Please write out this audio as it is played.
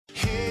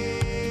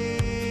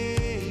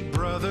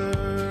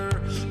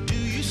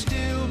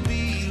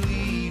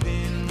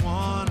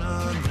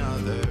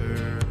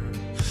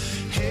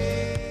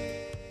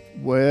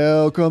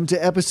Welcome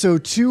to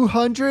episode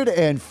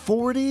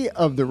 240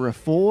 of the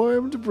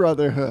Reformed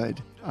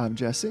Brotherhood. I'm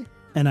Jesse.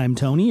 And I'm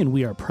Tony, and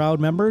we are proud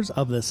members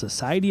of the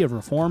Society of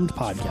Reformed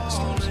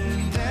Podcasters.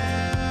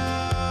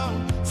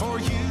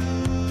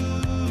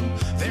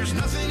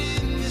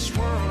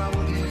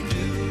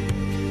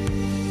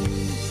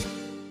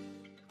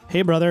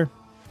 Hey, brother.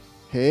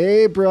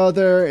 Hey,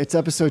 brother. It's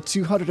episode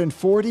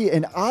 240,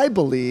 and I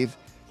believe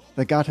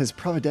that God has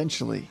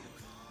providentially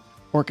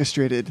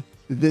orchestrated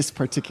this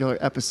particular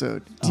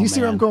episode. Do you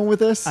see where I'm going with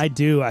this? I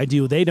do.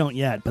 They don't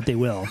yet, but they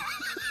will.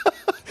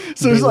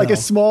 So there's like a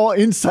small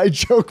inside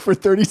joke for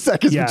 30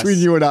 seconds between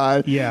you and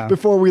I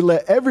before we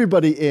let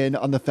everybody in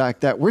on the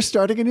fact that we're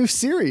starting a new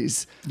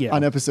series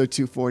on episode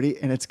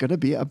 240, and it's going to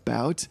be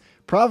about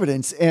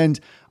providence. And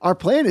our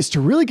plan is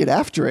to really get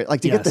after it,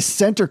 like to get the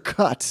center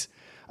cut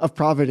of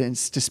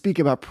providence, to speak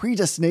about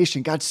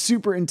predestination, God's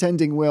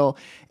superintending will,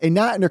 and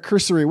not in a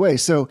cursory way.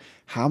 So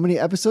how many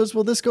episodes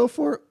will this go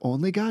for?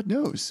 Only God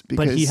knows.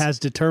 But he has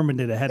determined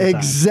it ahead of time.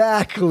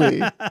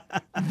 Exactly.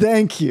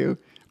 Thank you.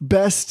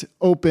 Best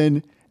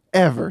open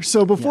ever.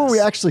 So before we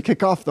actually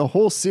kick off the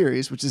whole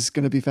series, which is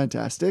going to be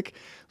fantastic,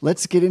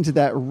 let's get into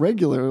that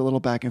regular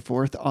little back and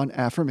forth on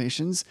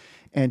affirmations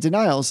and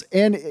denials.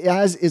 And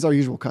as is our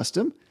usual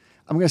custom,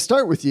 I'm going to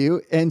start with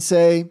you and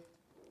say,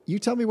 you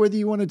tell me whether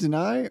you want to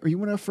deny or you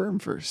want to affirm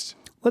first.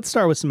 Let's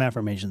start with some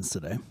affirmations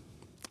today.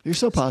 You're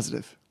so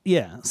positive.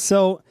 Yeah.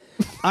 So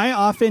I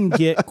often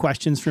get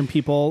questions from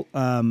people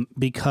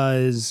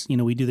because,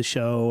 we do the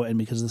show and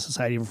because of the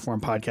Society of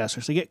Reformed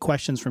Podcasters. I get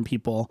questions from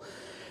people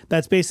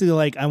that's basically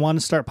like, I want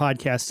to start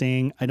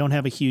podcasting. I don't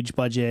have a huge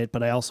budget,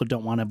 but I also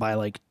don't want to buy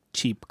like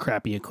cheap,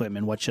 crappy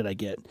equipment. What should I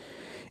get?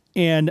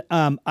 And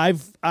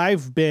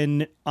I've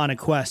been on a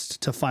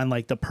quest to find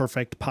like the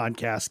perfect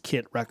podcast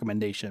kit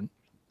recommendation.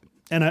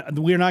 And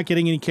we're not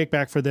getting any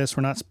kickback for this.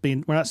 We're not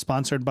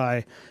sponsored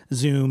by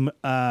Zoom,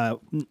 and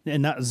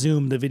not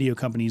Zoom, the video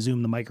company,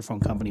 Zoom, the microphone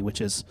company,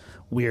 which is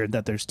weird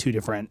that there's two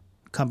different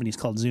companies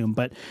called Zoom.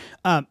 But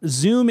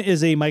Zoom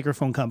is a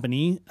microphone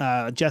company.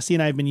 Jesse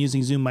and I have been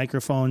using Zoom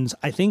microphones,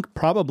 I think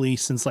probably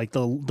since like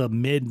the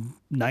mid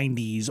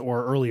 90s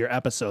or earlier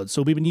episodes.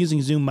 So we've been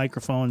using Zoom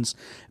microphones,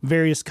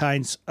 various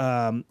kinds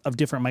of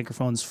different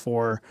microphones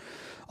for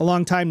a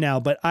long time now.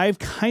 But I've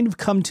kind of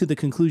come to the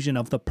conclusion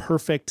of the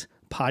perfect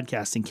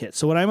podcasting kit.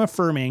 So what I'm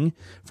affirming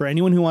for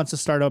anyone who wants to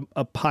start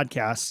a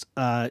podcast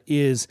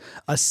is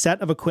a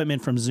set of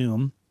equipment from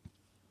Zoom.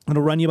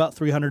 It'll run you about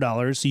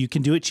 $300, so you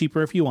can do it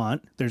cheaper if you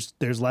want. There's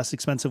less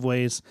expensive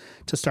ways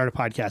to start a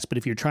podcast, but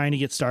if you're trying to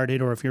get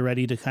started or if you're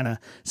ready to kind of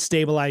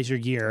stabilize your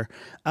gear,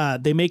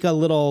 they make a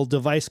little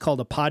device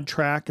called a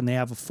PodTrack, and they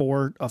have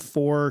a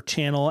four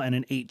channel and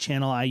an 8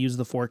 channel. I use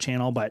the 4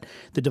 channel, but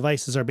the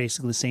devices are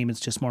basically the same. It's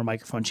just more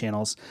microphone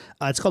channels.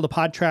 It's called a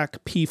PodTrack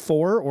P4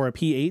 or a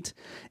P8,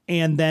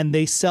 and then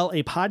they sell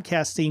a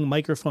podcasting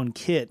microphone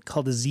kit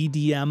called a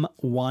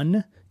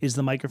ZDM1. Is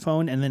the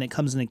microphone, and then it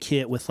comes in a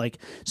kit with like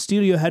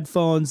studio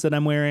headphones that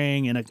I'm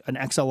wearing and an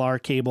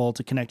XLR cable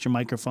to connect your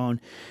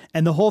microphone,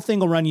 and the whole thing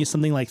will run you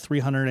something like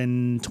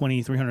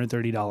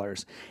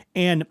 $330.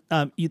 And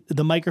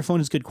the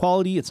microphone is good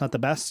quality. It's not the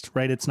best,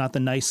 right? It's not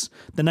the nice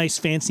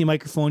fancy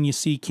microphone you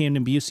see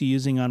Camden Busey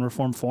using on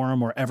Reform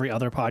Forum or every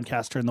other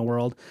podcaster in the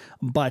world,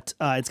 but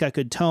it's got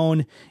good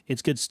tone.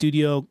 It's good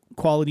studio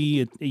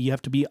quality. You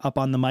have to be up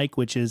on the mic,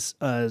 which is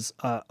a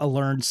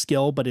learned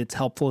skill, but it's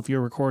helpful if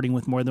you're recording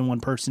with more than one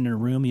person in a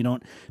room. You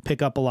don't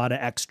pick up a lot of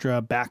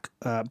extra back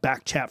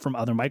chat from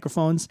other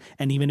microphones.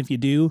 And even if you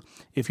do,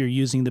 if you're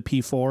using the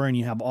P4 and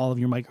you have all of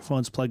your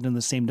microphones plugged in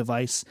the same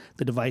device,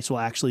 the device will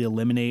actually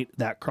eliminate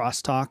that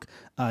crosstalk.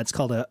 It's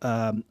called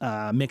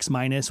a mix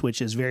minus,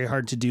 which is very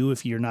hard to do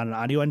if you're not an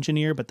audio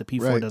engineer, but the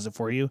P4 does it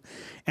for you.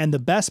 And the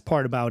best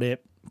part about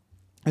it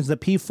is the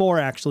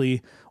P4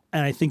 actually,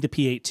 and I think the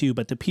P8 too,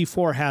 but the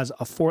P4 has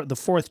the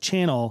 4th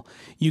channel.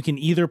 You can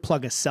either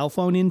plug a cell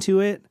phone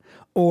into it,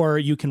 or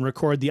you can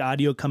record the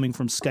audio coming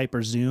from Skype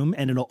or Zoom,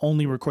 and it'll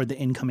only record the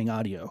incoming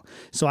audio.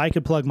 So I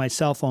could plug my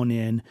cell phone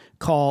in,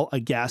 call a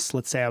guest.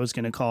 Let's say I was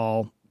going to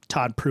call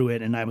Todd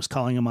Pruitt, and I was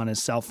calling him on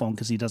his cell phone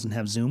because he doesn't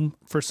have Zoom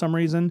for some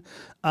reason.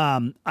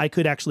 I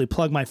could actually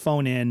plug my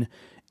phone in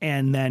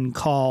and then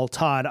call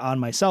Todd on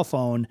my cell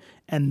phone.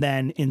 And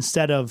then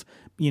instead of,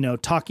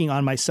 talking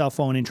on my cell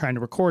phone and trying to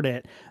record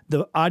it,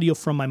 the audio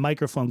from my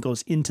microphone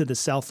goes into the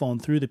cell phone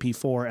through the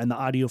P4, and the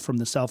audio from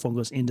the cell phone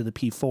goes into the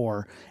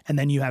P4. And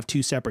then you have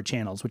 2 separate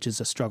channels, which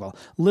is a struggle.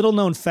 Little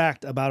known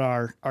fact about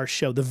our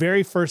show, the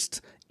very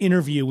first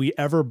interview we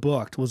ever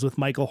booked was with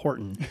Michael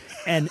Horton,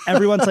 and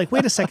everyone's like,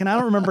 wait a second, I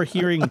don't remember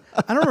hearing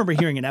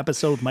an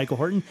episode with Michael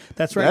Horton.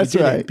 That's right. We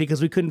did it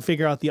because we couldn't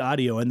figure out the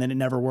audio, and then it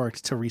never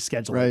worked to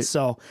reschedule it.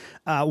 So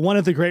one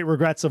of the great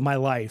regrets of my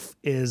life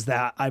is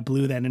that I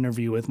blew that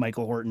interview with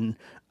Michael Horton,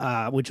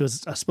 which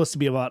was supposed to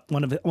be about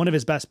one of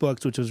his best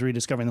books, which was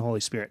Rediscovering the Holy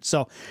Spirit.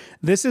 So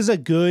this is a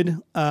good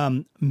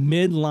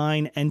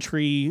midline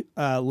entry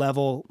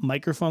level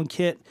microphone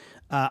kit.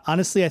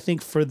 Honestly, I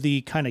think for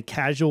the kind of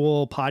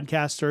casual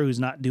podcaster who's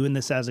not doing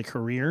this as a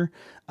career,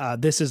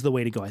 this is the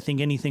way to go. I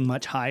think anything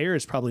much higher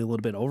is probably a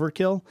little bit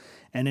overkill,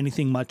 and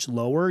anything much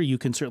lower you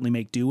can certainly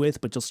make do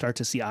with, but you'll start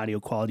to see audio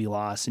quality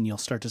loss and you'll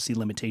start to see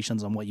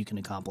limitations on what you can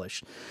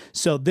accomplish.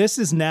 So this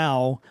is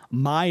now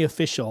my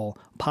official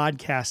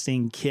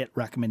podcasting kit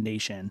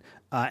recommendation.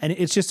 And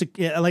it's just,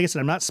 like I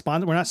said,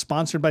 we're not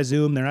sponsored by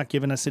Zoom. They're not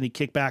giving us any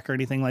kickback or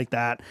anything like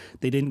that.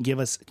 They didn't give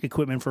us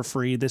equipment for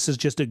free. This is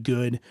just a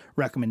good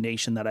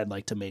recommendation that I'd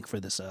like to make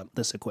for this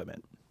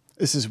equipment.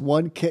 This is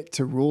one kit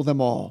to rule them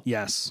all.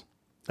 Yes.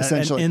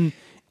 Essentially. And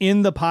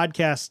in the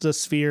podcast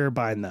sphere,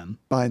 bind them.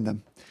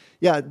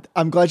 Yeah,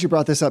 I'm glad you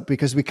brought this up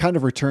because we kind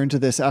of return to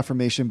this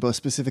affirmation both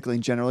specifically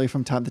and generally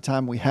from time to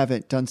time. We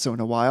haven't done so in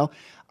a while.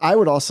 I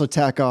would also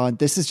tack on,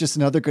 this is just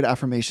another good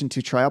affirmation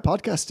to try out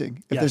podcasting.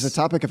 If there's a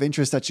topic of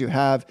interest that you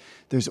have,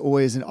 there's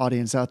always an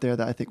audience out there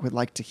that I think would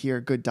like to hear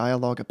good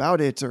dialogue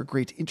about it or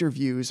great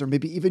interviews or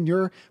maybe even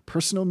your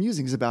personal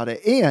musings about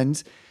it.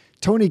 And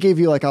Tony gave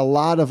you like a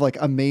lot of like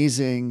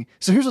amazing.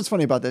 So here's what's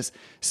funny about this.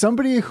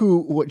 Somebody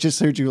who just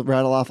heard you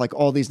rattle off like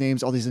all these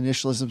names, all these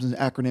initialisms and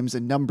acronyms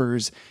and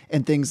numbers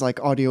and things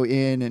like audio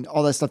in and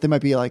all that stuff. They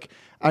might be like,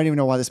 I don't even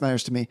know why this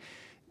matters to me.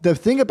 The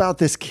thing about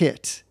this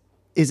kit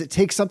is it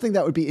takes something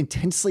that would be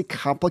intensely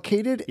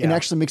complicated and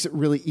actually makes it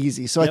really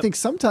easy. So I think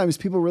sometimes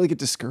people really get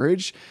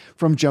discouraged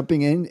from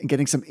jumping in and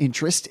getting some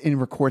interest in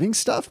recording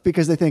stuff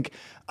because they think,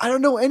 I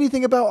don't know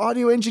anything about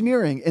audio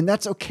engineering. And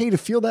that's okay to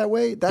feel that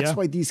way. That's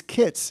why these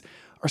kits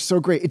are so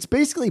great. It's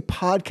basically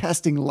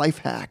podcasting life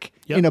hack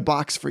in a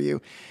box for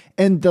you.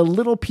 And the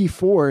little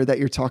P4 that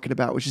you're talking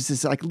about, which is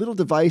this like little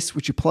device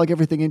which you plug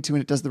everything into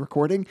and it does the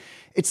recording.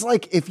 It's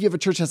like if you have a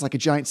church that has like a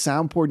giant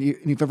soundboard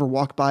and you've ever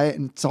walked by it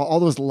and saw all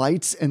those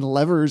lights and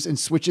levers and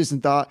switches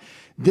and thought,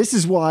 this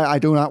is why I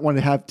do not want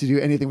to have to do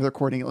anything with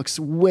recording. It looks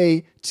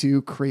way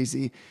too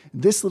crazy.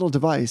 This little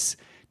device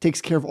takes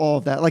care of all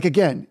of that. Like,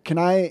 again, can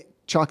I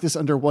chalk this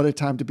under what a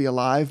time to be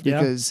alive?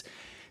 Because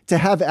to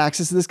have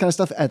access to this kind of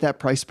stuff at that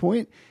price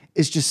point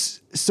is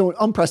just so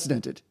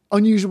unprecedented.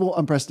 Unusual,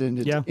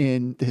 unprecedented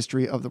in the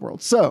history of the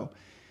world. So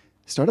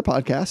start a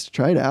podcast,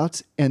 try it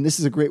out. And this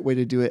is a great way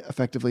to do it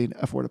effectively and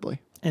affordably.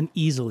 And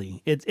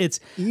easily.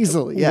 It's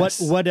easily, yes.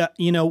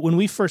 When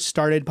we first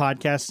started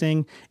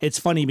podcasting, it's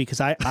funny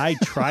because I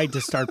tried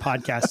to start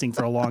podcasting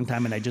for a long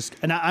time and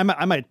I'm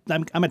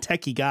a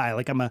techie guy.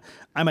 Like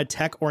I'm a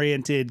tech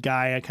oriented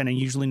guy. I kind of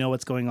usually know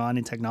what's going on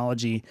in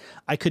technology.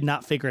 I could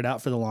not figure it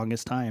out for the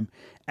longest time.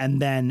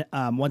 And then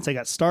once I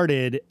got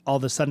started, all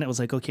of a sudden it was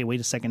like, okay, wait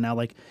a second now.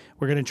 Like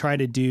we're going to try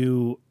to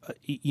do,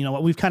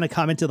 what we've kind of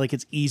commented, like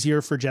it's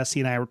easier for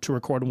Jesse and I to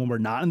record when we're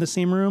not in the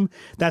same room.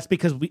 That's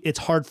because it's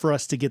hard for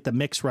us to get the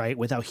mix right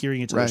without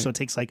hearing each other. So it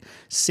takes like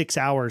 6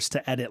 hours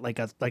to edit like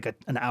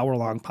an hour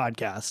long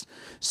podcast.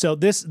 So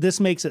this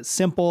makes it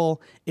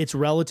simple. It's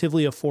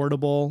relatively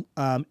affordable.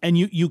 And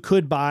you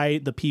could buy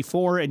the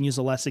P4 and use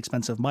a less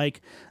expensive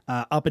mic.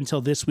 Up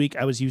until this week,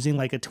 I was using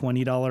like a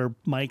 $20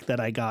 mic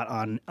that I got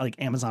on like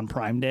Amazon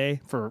Prime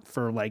Day for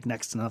like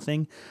next to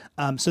nothing.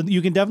 So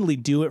you can definitely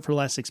do it for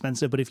less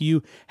expensive. But if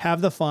you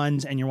have the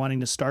funds and you're wanting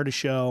to start a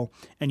show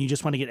and you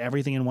just want to get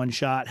everything in one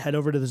shot, head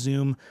over to the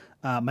Zoom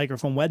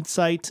microphone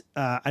website.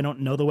 I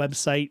don't know the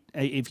website.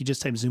 If you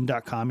just type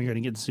zoom.com, you're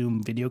going to get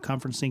Zoom video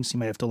conferencing. So you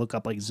might have to look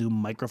up like Zoom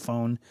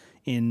microphone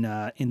in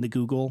the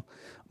Google.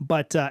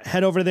 But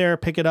head over there,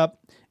 pick it up.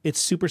 It's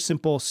super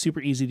simple,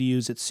 super easy to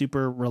use. It's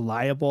super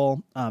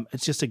reliable.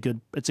 It's just a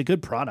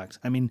good product.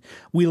 I mean,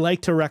 we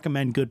like to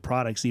recommend good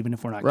products, even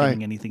if we're not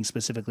getting anything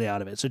specifically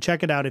out of it. So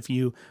check it out if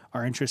you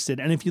are interested.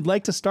 And if you'd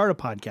like to start a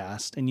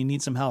podcast and you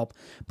need some help,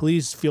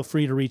 please feel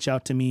free to reach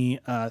out to me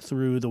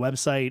through the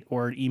website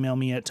or email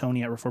me at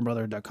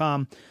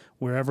tony@reformedbrotherhood.com.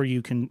 Wherever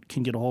you can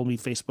get a hold of me,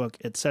 Facebook,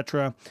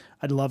 etc.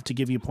 I'd love to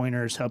give you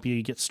pointers, help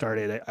you get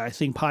started. I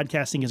think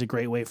podcasting is a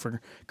great way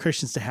for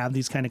Christians to have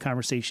these kind of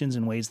conversations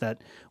in ways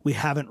that we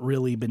haven't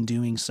really been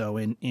doing so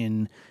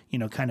in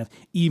kind of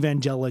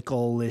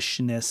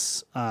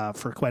evangelical-ishness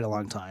for quite a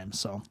long time.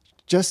 So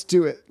just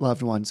do it,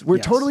 loved ones. We're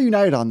totally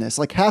united on this.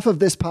 Like half of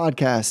this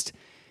podcast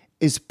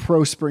is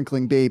pro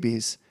sprinkling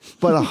babies,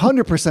 but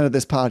 100% of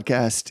this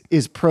podcast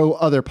is pro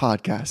other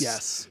podcasts.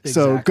 Yes, exactly.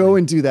 So go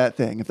and do that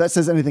thing. If that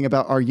says anything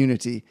about our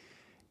unity,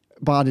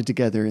 bonded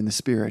together in the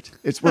spirit,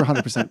 we're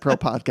 100% pro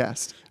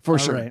podcast for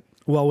sure. Right.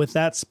 Well, with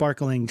that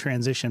sparkling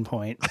transition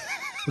point,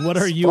 what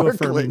are you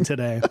affirming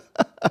today?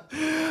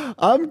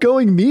 I'm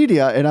going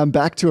media and I'm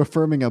back to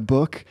affirming a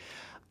book.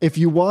 If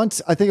you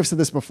want, I think I've said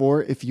this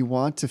before, if you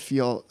want to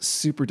feel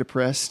super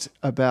depressed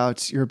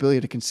about your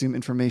ability to consume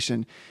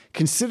information,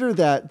 consider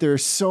that there are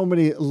so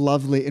many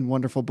lovely and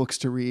wonderful books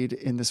to read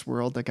in this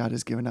world that God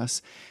has given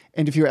us.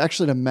 And if you're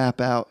actually to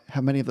map out how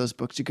many of those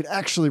books you could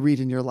actually read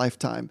in your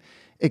lifetime,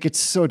 it gets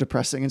so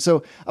depressing. And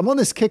so I'm on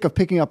this kick of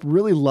picking up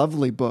really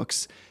lovely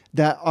books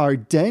that are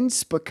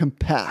dense but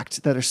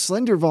compact, that are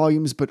slender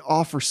volumes but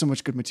offer so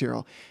much good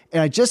material.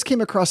 And I just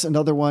came across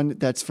another one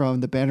that's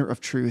from the Banner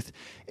of Truth.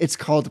 It's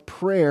called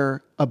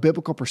Prayer, A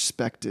Biblical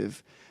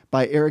Perspective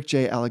by Eric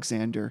J.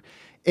 Alexander.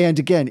 And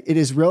again, it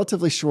is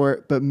relatively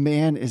short, but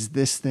man, is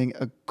this thing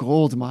a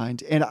gold mine.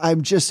 And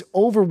I'm just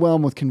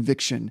overwhelmed with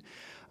conviction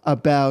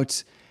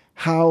about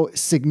how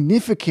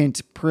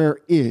significant prayer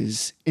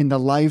is in the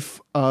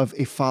life of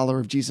a follower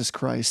of Jesus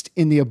Christ,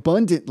 in the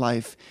abundant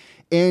life,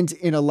 and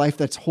in a life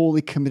that's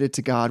wholly committed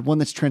to God, one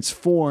that's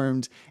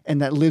transformed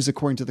and that lives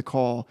according to the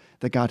call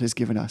that God has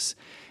given us.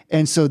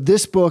 And so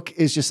this book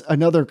is just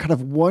another kind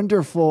of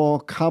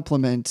wonderful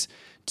complement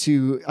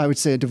to, I would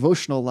say, a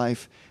devotional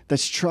life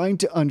that's trying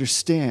to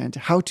understand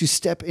how to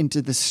step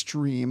into the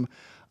stream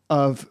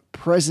of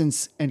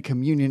presence and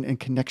communion and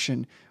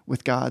connection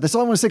with God. That's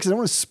all I want to say, because I don't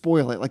want to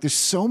spoil it. Like, there's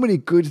so many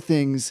good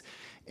things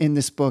in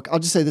this book. I'll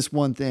just say this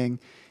one thing.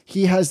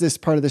 He has this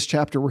part of this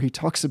chapter where he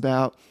talks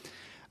about,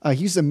 he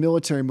uses a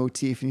military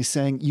motif, and he's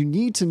saying, you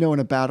need to know in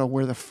a battle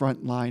where the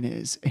front line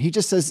is. And he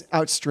just says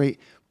out straight,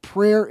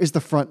 prayer is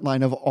the front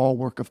line of all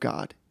work of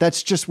God.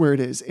 That's just where it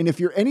is. And if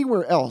you're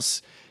anywhere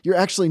else, you're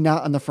actually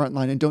not on the front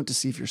line, and don't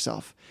deceive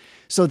yourself.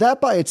 So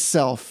that by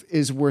itself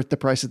is worth the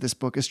price of this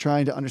book, is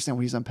trying to understand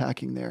what he's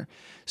unpacking there.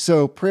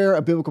 So Prayer,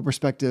 A Biblical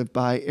Perspective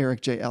by Eric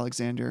J.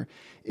 Alexander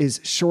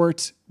is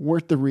short,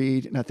 worth the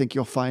read, and I think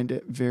you'll find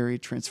it very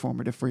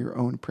transformative for your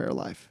own prayer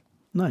life.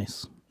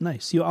 Nice.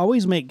 Nice. You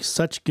always make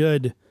such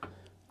good,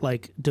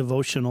 like,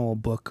 devotional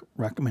book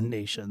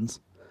recommendations.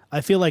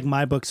 I feel like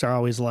my books are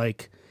always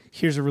like,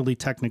 here's a really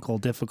technical,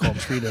 difficult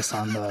treatise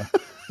on the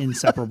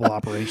inseparable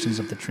operations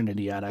of the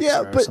Trinity ad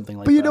extra, or something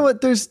like that. But you know what?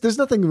 There's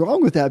nothing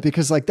wrong with that,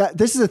 because like that,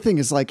 this is the thing,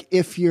 is like,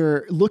 if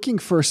you're looking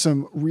for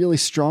some really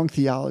strong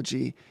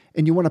theology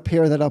and you want to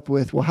pair that up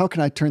with, well, how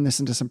can I turn this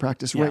into some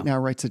practice right now,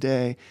 right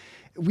today?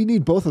 We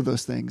need both of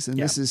those things. And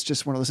this is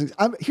just one of those things.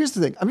 Here's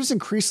the thing. I'm just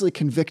increasingly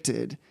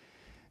convicted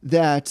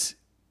that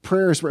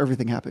prayer is where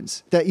everything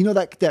happens. That, you know,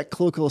 that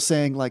colloquial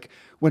saying, like,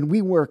 when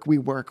we work, we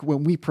work.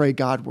 When we pray,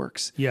 God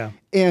works. Yeah.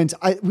 And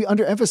we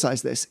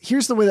underemphasize this.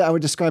 Here's the way that I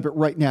would describe it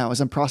right now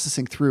as I'm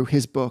processing through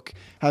his book,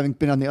 having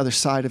been on the other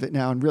side of it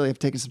now and really have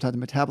taken some time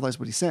to metabolize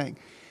what he's saying,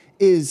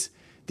 is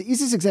the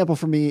easiest example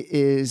for me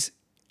is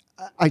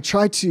I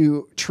try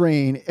to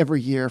train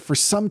every year for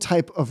some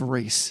type of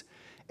race.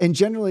 And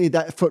generally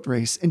that foot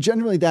race, and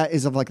generally that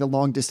is of like the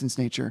long distance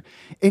nature.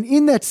 And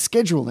in that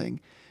scheduling,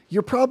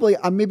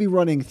 I'm maybe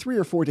running 3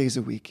 or 4 days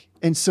a week.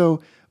 And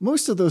so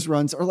most of those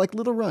runs are like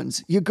little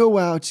runs. You go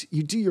out,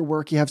 you do your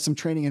work, you have some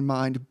training in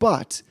mind,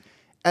 but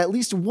at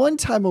least one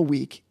time a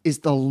week is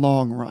the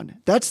long run.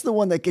 That's the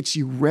one that gets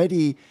you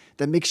ready,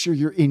 that makes sure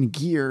you're in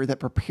gear,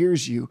 that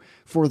prepares you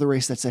for the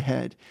race that's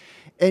ahead.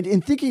 And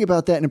in thinking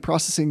about that and in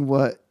processing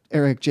what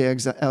Eric J.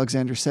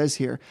 Alexander says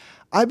here,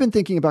 I've been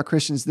thinking about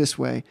Christians this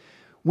way.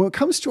 When it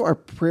comes to our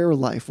prayer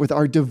life, with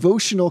our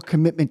devotional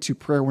commitment to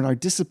prayer, when our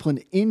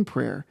discipline in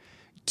prayer,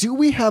 do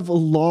we have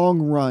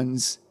long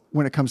runs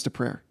when it comes to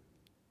prayer?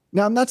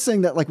 Now, I'm not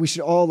saying that like we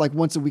should all like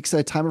once a week set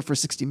a timer for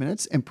 60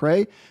 minutes and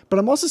pray, but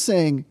I'm also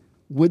saying,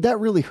 would that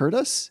really hurt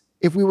us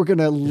if we were going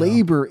to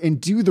labor and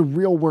do the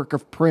real work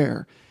of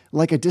prayer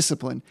like a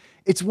discipline?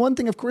 It's one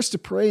thing, of course, to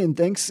pray in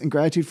thanks and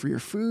gratitude for your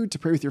food, to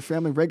pray with your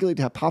family regularly,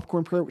 to have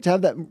popcorn prayer, to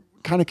have that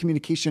kind of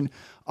communication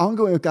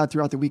ongoing with God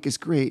throughout the week is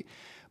great.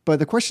 But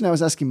the question I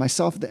was asking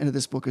myself at the end of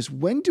this book is,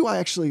 when do I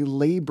actually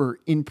labor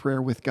in prayer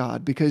with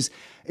God? Because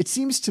it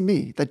seems to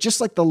me that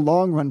just like the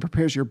long run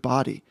prepares your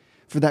body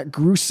for that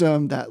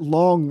gruesome, that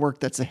long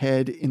work that's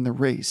ahead in the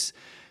race,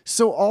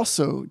 so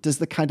also does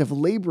the kind of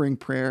laboring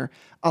prayer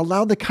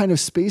allow the kind of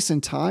space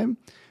and time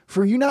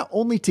for you not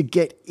only to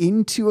get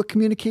into a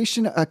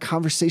communication, a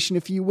conversation,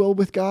 if you will,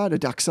 with God, a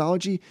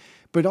doxology,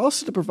 but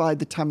also to provide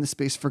the time and the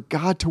space for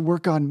God to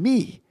work on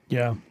me.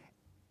 Yeah.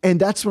 And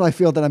that's what I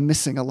feel that I'm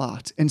missing a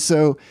lot. And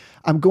so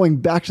I'm going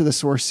back to the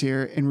source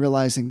here and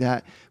realizing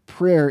that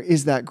prayer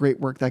is that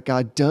great work that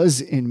God does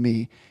in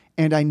me.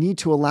 And I need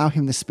to allow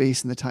him the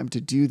space and the time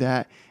to do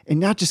that, and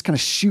not just kind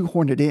of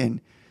shoehorn it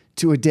in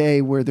to a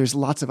day where there's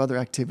lots of other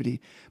activity,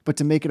 but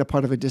to make it a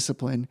part of a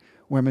discipline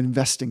where I'm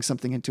investing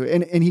something into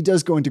it. And he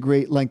does go into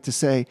great length to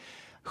say,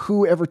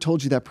 whoever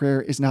told you that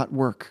prayer is not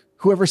work?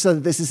 Whoever said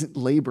that this isn't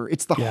labor?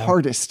 It's the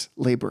hardest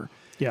labor.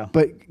 Yeah.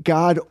 But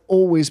God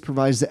always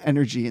provides the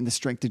energy and the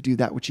strength to do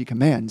that which he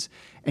commands.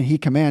 And he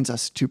commands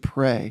us to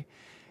pray.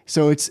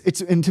 So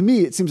and to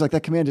me, it seems like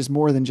that command is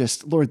more than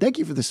just, Lord, thank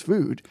you for this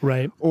food.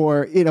 Right.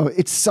 Or,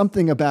 it's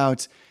something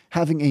about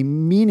having a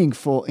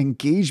meaningful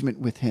engagement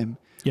with him,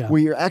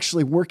 where you're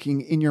actually working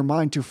in your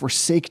mind to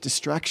forsake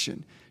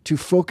distraction, to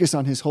focus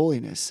on his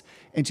holiness,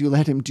 and to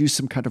let him do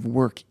some kind of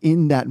work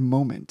in that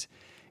moment.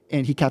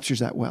 And he captures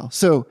that well.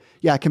 So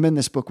I commend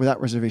this book without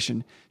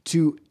reservation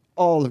to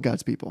all of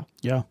God's people.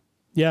 Yeah.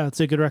 Yeah, it's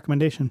a good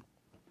recommendation.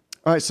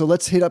 All right, so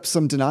let's hit up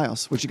some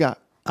denials. What you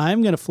got?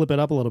 I'm going to flip it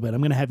up a little bit.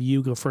 I'm going to have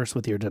you go first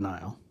with your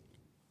denial,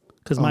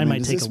 because mine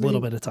might take a little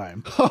bit of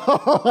time.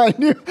 Oh, I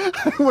knew.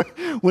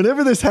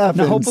 Whenever this happens.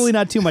 Now, hopefully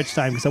not too much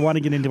time, because I want to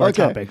get into our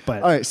topic.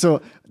 But all right,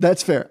 so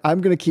that's fair.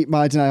 I'm going to keep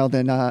my denial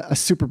then a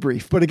super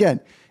brief. But again,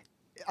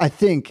 I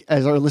think,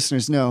 as our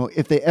listeners know,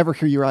 if they ever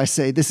hear you or I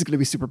say, this is going to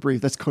be super brief,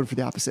 that's code for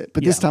the opposite.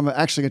 But this time I'm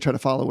actually going to try to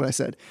follow what I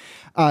said.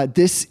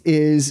 This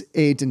is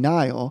a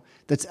denial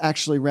that's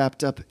actually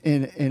wrapped up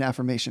in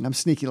affirmation. I'm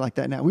sneaky like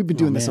that now. We've been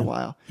doing this a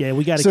while. Yeah,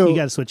 you got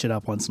to switch it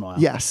up once in a while.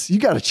 Yes, you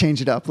got to change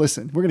it up.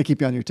 Listen, we're going to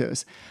keep you on your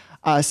toes.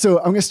 So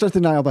I'm going to start the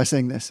denial by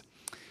saying this.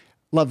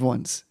 Loved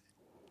ones,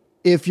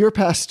 if your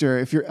pastor,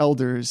 if your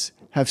elders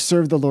have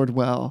served the Lord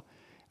well,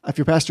 if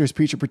your pastor has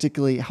preached a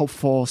particularly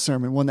helpful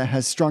sermon, one that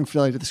has strong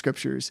fidelity to the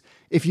scriptures,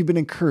 if you've been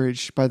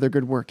encouraged by their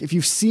good work, if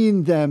you've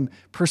seen them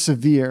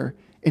persevere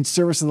in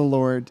service of the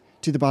Lord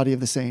to the body of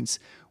the saints,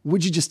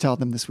 would you just tell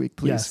them this week,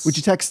 please? Yes. Would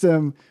you text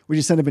them? Would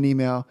you send them an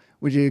email?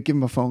 Would you give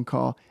them a phone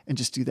call and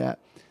just do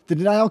that? The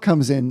denial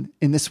comes in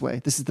this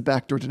way. This is the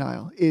backdoor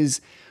denial, is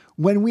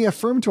when we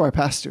affirm to our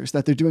pastors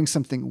that they're doing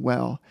something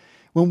well,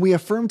 when we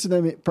affirm to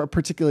them,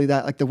 particularly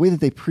that like the way that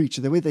they preach,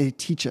 the way they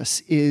teach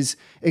us is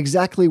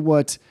exactly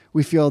what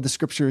we feel the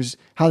scriptures,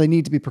 how they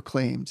need to be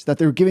proclaimed, that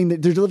they're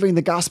delivering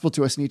the gospel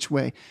to us in each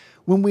way.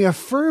 When we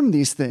affirm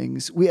these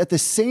things, we at the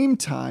same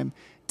time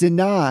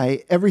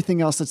deny everything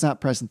else that's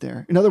not present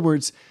there. In other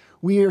words,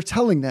 we are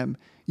telling them,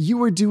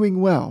 you are doing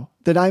well,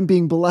 that I'm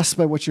being blessed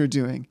by what you're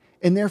doing.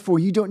 And therefore,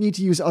 you don't need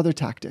to use other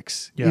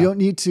tactics. Yeah. You don't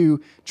need to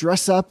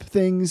dress up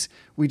things.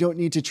 We don't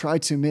need to try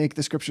to make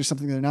the scripture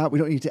something they're not. We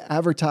don't need to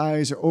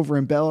advertise or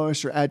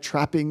over-embellish or add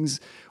trappings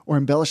or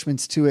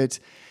embellishments to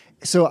it.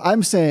 So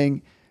I'm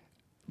saying,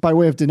 by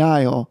way of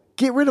denial,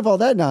 get rid of all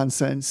that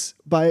nonsense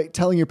by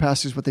telling your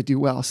pastors what they do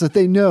well so that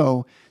they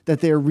know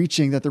that they're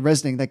reaching, that they're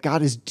resonating, that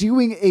God is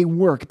doing a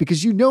work,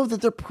 because you know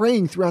that they're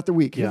praying throughout the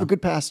week. You have a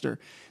good pastor.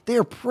 They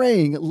are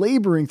praying,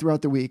 laboring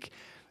throughout the week,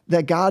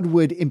 that God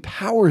would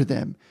empower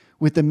them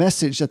with the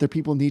message that their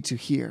people need to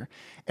hear.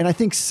 And I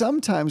think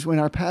sometimes when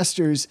our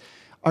pastors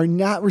are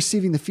not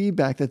receiving the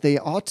feedback that they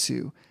ought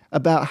to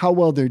about how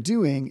well they're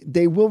doing,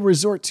 they will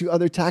resort to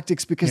other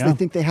tactics because they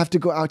think they have to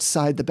go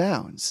outside the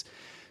bounds.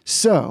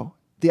 So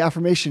the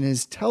affirmation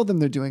is tell them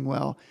they're doing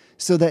well,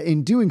 so that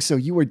in doing so,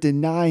 you are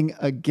denying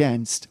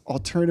against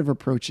alternative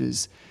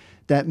approaches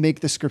that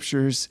make the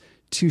scriptures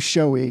too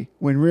showy,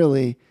 when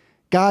really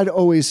God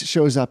always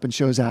shows up and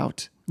shows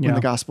out when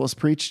the gospel is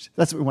preached.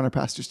 That's what we want our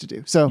pastors to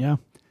do. So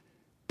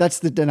that's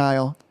the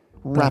denial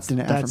wrapped in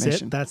an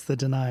affirmation. That's the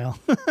denial.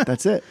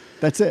 That's it.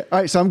 All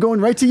right. So I'm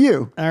going right to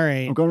you. All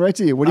right. I'm going right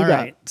to you. What do you got?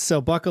 Right. So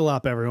buckle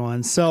up,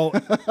 everyone. So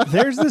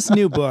there's this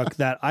new book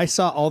that I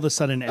saw all of a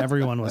sudden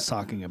everyone was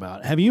talking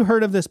about. Have you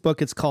heard of this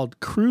book? It's called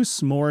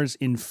Crus Mors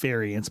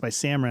Inferi. It's by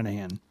Sam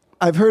Renihan.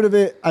 I've heard of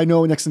it. I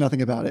know next to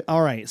nothing about it.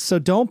 All right. So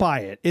don't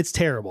buy it. It's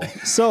terrible.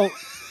 So...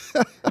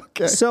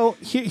 Okay. So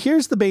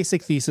here's the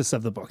basic thesis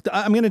of the book.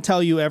 I'm going to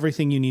tell you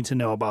everything you need to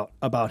know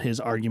about his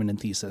argument and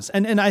thesis.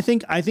 And I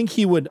think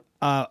he would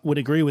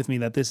agree with me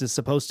that this is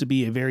supposed to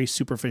be a very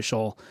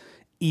superficial,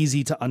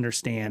 easy to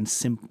understand,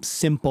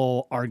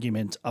 simple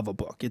argument of a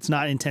book. It's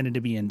not intended to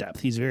be in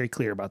depth. He's very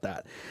clear about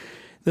that.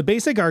 The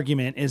basic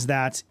argument is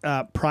that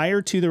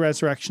prior to the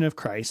resurrection of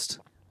Christ,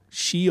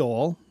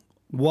 Sheol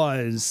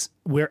was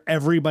where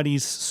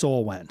everybody's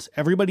soul went.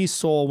 Everybody's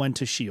soul went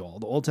to Sheol.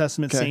 The Old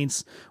Testament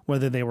saints,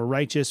 whether they were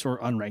righteous or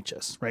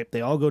unrighteous, right?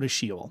 They all go to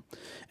Sheol.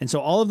 And so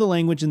all of the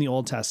language in the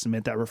Old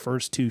Testament that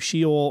refers to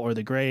Sheol or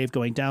the grave,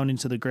 going down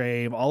into the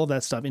grave, all of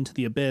that stuff, into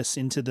the abyss,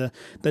 into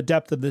the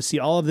depth of the sea,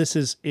 all of this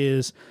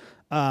is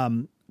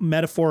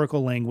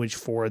metaphorical language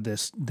for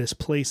this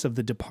place of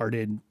the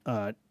departed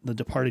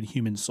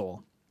human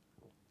soul.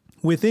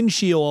 Within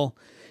Sheol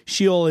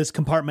is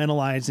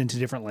compartmentalized into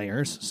different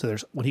layers. So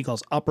there's what he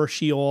calls upper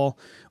Sheol,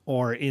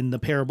 or in the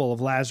parable of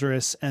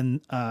Lazarus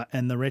and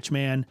the rich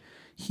man,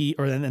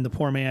 and the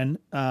poor man.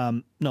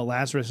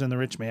 Lazarus and the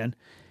rich man.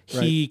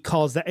 He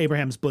calls that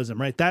Abraham's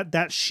bosom, right?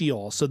 That's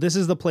Sheol. So this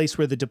is the place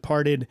where the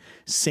departed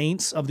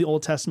saints of the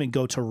Old Testament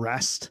go to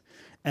rest.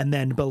 And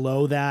then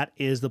below that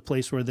is the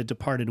place where the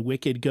departed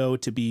wicked go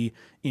to be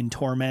in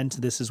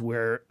torment. This is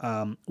where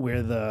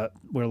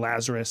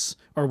Lazarus,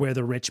 or where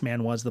the rich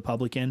man was, the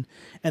publican.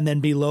 And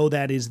then below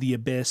that is the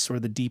abyss, or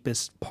the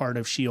deepest part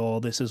of Sheol.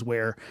 This is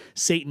where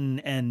Satan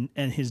and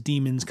his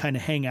demons kind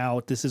of hang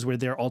out. This is where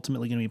they're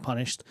ultimately going to be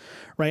punished,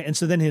 right? And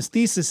so then his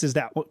thesis is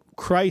that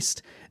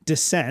Christ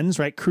descends,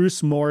 right?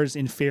 Crus Mors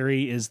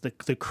Inferi is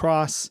the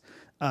cross,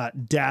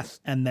 death,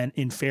 and then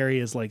inferi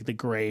is like the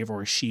grave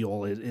or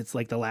Sheol. It's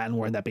like the Latin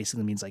word that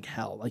basically means like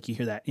hell. Like you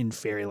hear that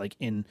inferi, like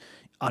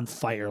on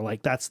fire.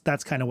 Like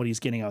that's kind of what he's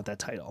getting out with that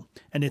title.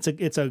 And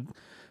it's a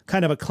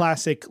kind of a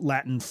classic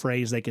Latin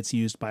phrase that gets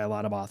used by a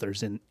lot of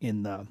authors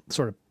in the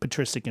sort of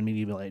patristic and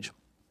medieval age.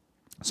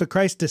 So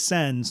Christ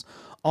descends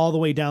all the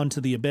way down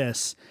to the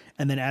abyss,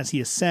 and then as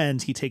he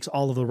ascends, he takes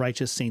all of the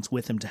righteous saints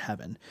with him to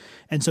heaven.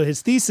 And so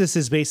his thesis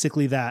is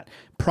basically that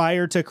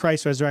prior to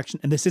Christ's resurrection,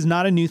 and this is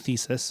not a new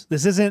thesis,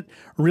 this isn't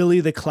really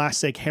the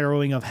classic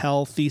harrowing of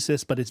hell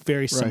thesis, but it's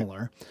very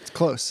similar. It's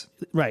close.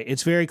 Right,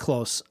 it's very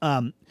close.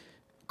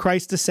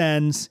 Christ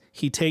descends,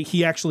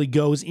 he actually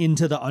goes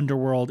into the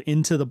underworld,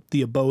 into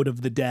the abode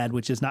of the dead,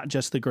 which is not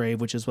just the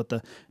grave, which is what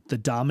the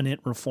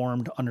dominant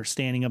Reformed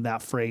understanding of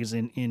that phrase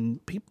in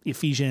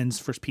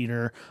Ephesians, 1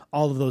 Peter,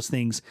 all of those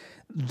things.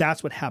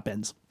 That's what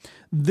happens.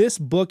 This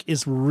book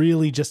is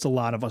really just a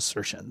lot of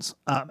assertions,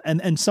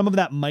 and some of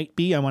that might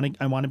be I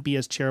want to be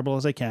as charitable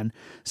as I can.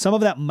 Some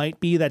of that might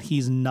be that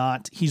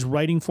he's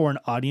writing for an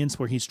audience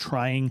where he's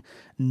trying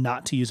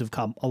not to use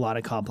a lot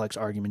of complex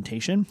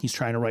argumentation. He's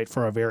trying to write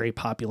for a very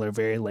popular,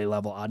 very lay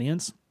level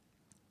audience,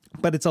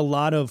 but it's a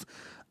lot of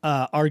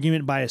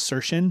argument by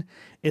assertion.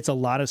 It's a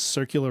lot of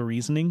circular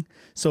reasoning.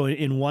 So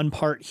in one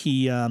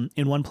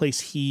place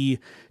he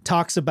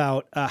talks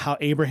about how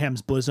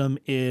Abraham's bosom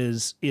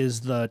is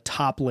the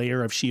top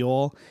layer of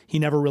Sheol. He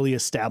never really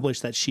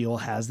established that Sheol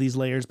has these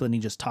layers, but then he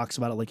just talks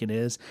about it like it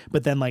is.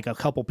 But then like a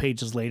couple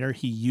pages later,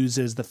 he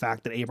uses the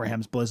fact that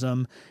Abraham's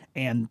bosom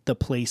and the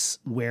place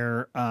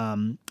where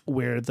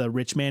the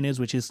rich man is,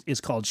 which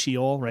is called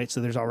Sheol, right? So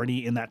there's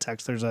already in that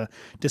text, there's a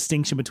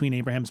distinction between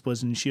Abraham's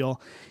bosom and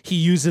Sheol. He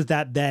uses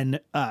that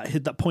then,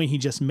 the point he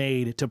just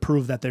made, to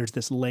prove that there's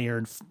this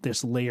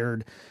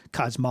layered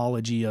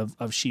cosmology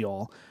of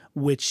Sheol,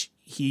 which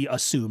he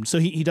assumed. So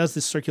he does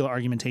this circular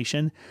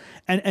argumentation.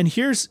 And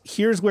here's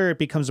where it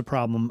becomes a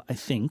problem, I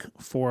think,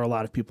 for a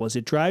lot of people, is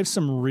it drives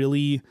some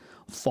really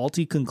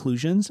faulty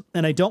conclusions.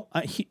 And I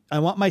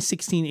want my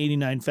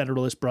 1689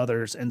 Federalist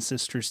brothers and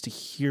sisters to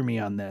hear me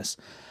on this.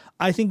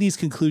 I think these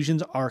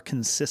conclusions are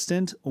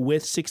consistent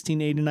with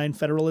 1689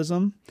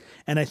 federalism.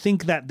 And I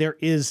think that there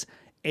is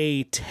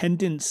a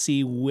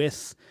tendency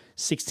with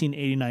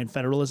 1689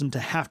 federalism to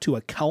have to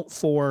account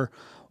for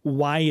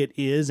why it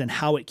is and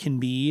how it can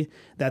be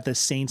that the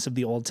saints of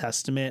the Old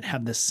Testament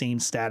have the same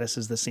status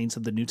as the saints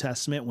of the New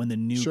Testament when the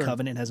new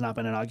covenant has not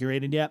been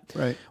inaugurated yet.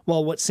 Right.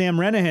 Well, what Sam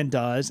Renihan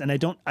does, and I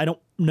don't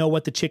know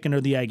what the chicken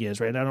or the egg is,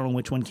 right? I don't know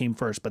which one came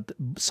first, but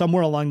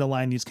somewhere along the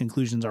line, these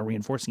conclusions are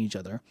reinforcing each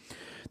other.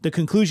 The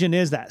conclusion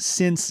is that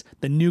since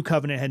the new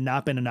covenant had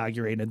not been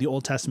inaugurated, the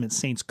Old Testament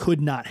saints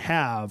could not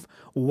have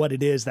what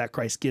it is that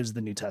Christ gives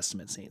the New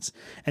Testament saints.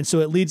 And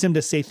so it leads him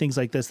to say things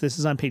like this. This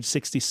is on page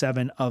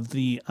 67 of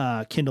the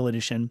Kindle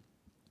edition.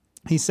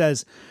 He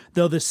says,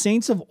 though the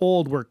saints of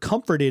old were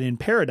comforted in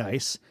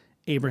paradise,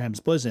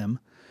 Abraham's bosom,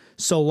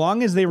 so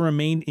long as they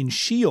remained in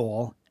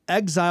Sheol,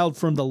 exiled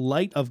from the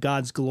light of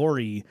God's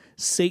glory,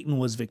 Satan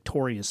was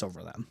victorious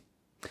over them.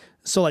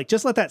 So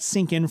just let that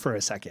sink in for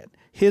a second.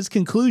 His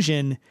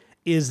conclusion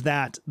is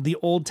that the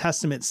Old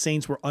Testament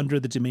saints were under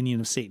the dominion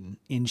of Satan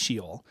in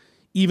Sheol,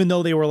 even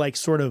though they were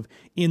sort of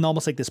in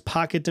almost like this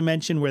pocket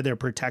dimension where they're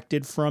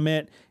protected from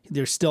it.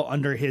 They're still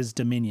under his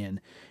dominion.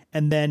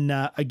 And then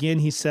again,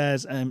 he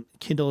says,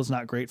 Kindle is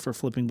not great for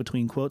flipping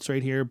between quotes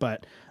right here,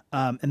 but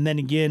and then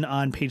again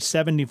on page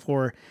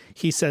 74,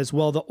 he says,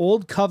 well, the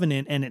old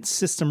covenant and its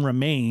system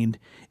remained.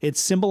 It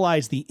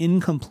symbolized the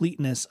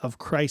incompleteness of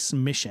Christ's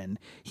mission.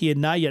 He had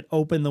not yet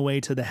opened the way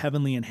to the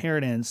heavenly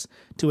inheritance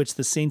to which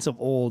the saints of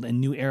old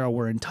and new era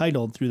were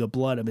entitled through the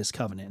blood of his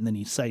covenant. And then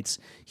he cites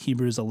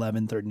Hebrews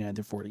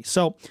 11:39-40.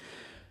 So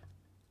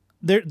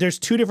there's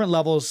two different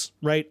levels,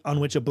 right, on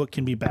which a book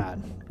can be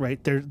bad,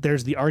 right?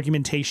 There's the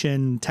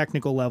argumentation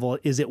technical level.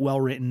 Is it well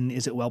written?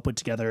 Is it well put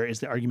together? Is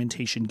the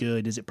argumentation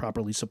good? Is it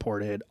properly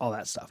supported? All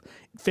that stuff.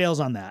 It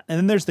fails on that. And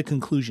then there's the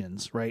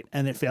conclusions, right?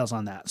 And it fails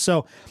on that.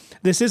 So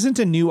this isn't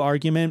a new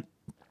argument.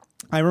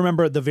 I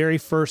remember the very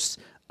first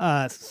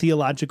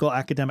theological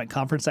academic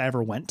conference I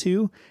ever went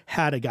to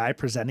had a guy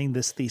presenting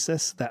this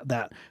thesis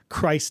that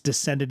Christ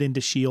descended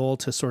into Sheol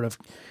to sort of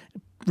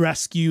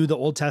rescue the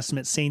Old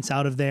Testament saints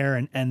out of there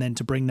and then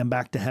to bring them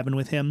back to heaven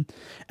with him.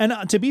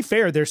 And to be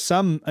fair, there's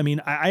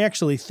I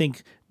actually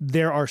think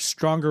there are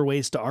stronger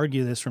ways to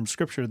argue this from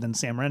Scripture than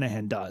Sam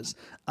Renihan does.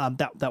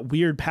 That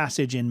weird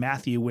passage in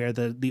Matthew where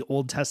the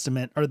Old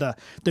Testament or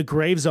the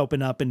graves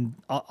open up and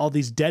all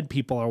these dead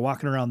people are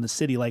walking around the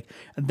city,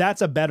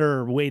 that's a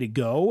better way to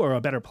go or a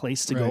better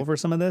place to go for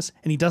some of this.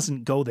 And he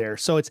doesn't go there.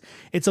 So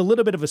it's a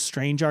little bit of a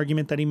strange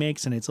argument that he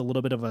makes, and it's a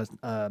little bit of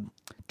a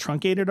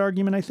truncated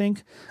argument, I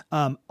think.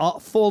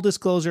 Full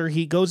disclosure,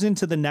 he goes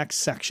into the next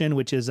section,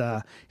 which is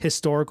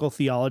historical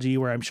theology,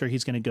 where I'm sure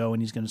he's going to go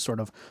and he's going to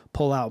sort of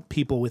pull out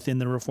people within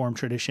the Reformed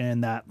tradition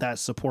that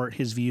support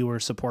his view or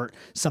support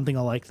something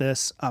like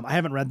this. I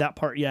haven't read that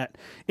part yet.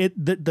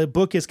 The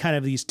book is kind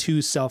of these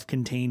two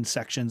self-contained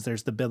sections.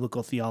 There's the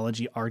biblical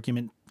theology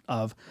argument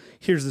of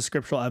here's the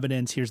scriptural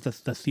evidence, here's the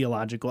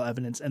theological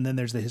evidence, and then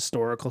there's the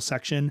historical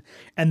section,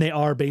 and they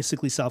are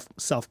basically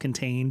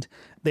self-contained.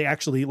 They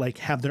actually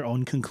have their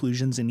own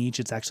conclusions in each.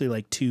 It's actually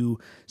two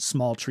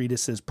small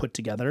treatises put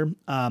together.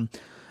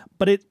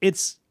 But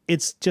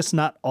it's just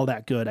not all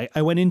that good.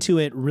 I went into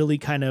it really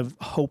kind of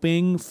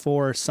hoping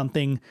for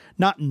something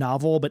not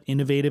novel, but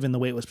innovative in the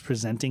way it was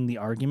presenting the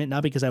argument,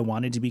 not because I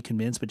wanted to be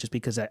convinced, but just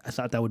because I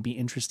thought that would be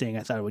interesting.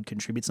 I thought it would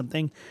contribute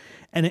something.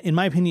 And in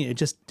my opinion, it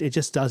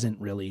just doesn't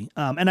really.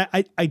 And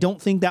I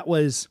don't think that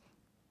was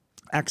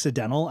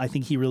accidental. I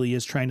think he really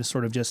is trying to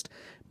sort of just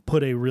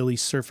put a really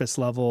surface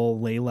level,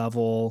 lay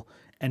level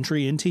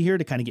entry into here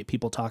to kind of get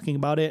people talking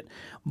about it.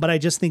 But I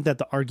just think that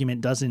the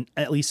argument doesn't,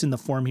 at least in the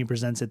form he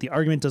presents it, the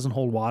argument doesn't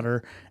hold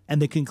water.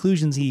 And the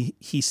conclusions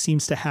he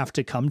seems to have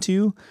to come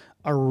to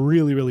are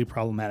really, really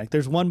problematic.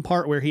 There's one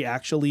part where he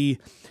actually,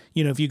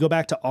 if you go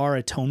back to our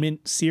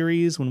atonement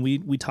series, when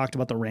we talked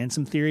about the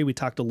ransom theory, we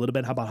talked a little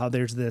bit about how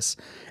there's this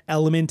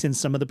element in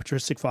some of the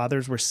patristic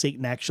fathers where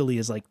Satan actually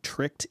is like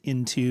tricked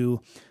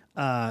into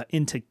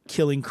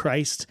killing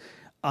Christ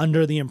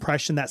under the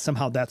impression that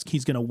somehow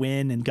he's going to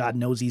win, and God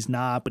knows he's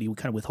not, but he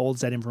kind of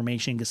withholds that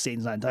information because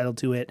Satan's not entitled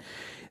to it.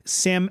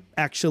 Sam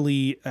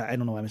actually, I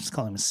don't know why I'm just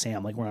calling him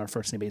Sam, like we're on a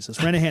first name basis.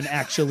 Renihan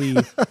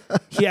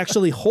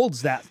actually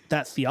holds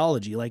that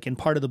theology. Like in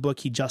part of the book,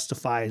 he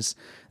justifies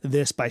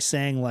this by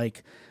saying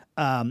like,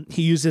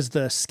 he uses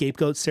the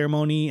scapegoat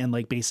ceremony and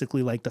like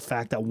basically like the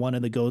fact that one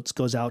of the goats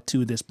goes out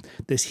to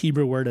this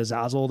Hebrew word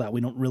Azazel that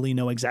we don't really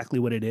know exactly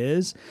what it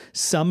is.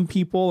 Some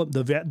people,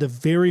 the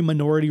very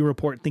minority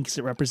report thinks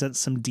it represents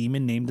some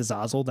demon named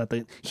Azazel.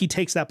 He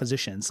takes that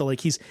position. So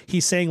like he's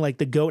saying like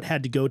the goat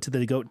had to go to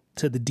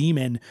the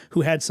demon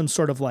who had some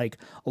sort of like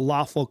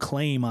lawful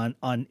claim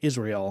on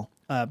Israel.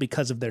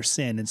 Because of their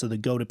sin. And so the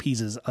goat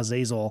appeases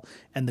Azazel,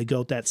 and the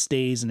goat that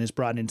stays and is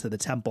brought into the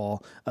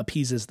temple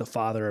appeases the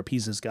Father,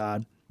 appeases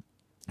God.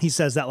 He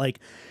says that like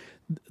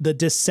the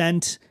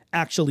descent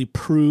actually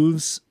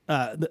proves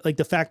like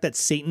the fact that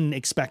Satan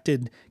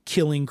expected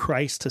killing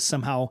Christ to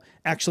somehow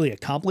actually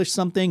accomplish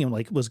something and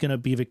like was going to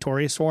be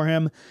victorious for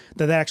him,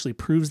 that actually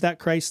proves that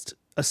Christ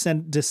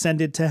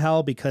descended to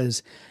hell,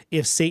 because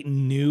if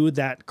Satan knew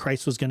that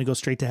Christ was going to go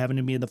straight to heaven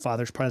and be in the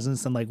Father's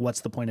presence, then like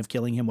what's the point of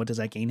killing him? What does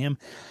that gain him?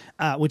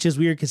 Which is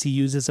weird because he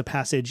uses a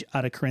passage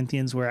out of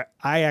Corinthians where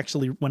I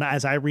actually,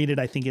 as I read it,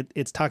 I think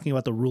it's talking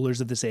about the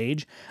rulers of this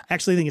age. I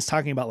actually think it's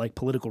talking about like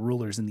political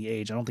rulers in the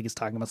age. I don't think it's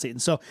talking about Satan.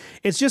 So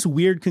it's just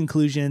weird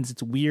conclusions.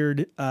 It's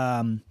weird.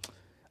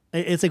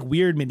 It's like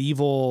weird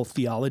medieval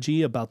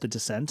theology about the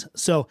descent.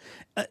 So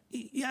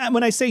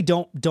when I say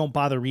don't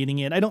bother reading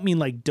it, I don't mean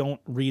like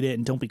don't read it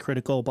and don't be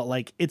critical, but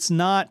like it's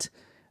not,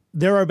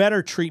 there are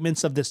better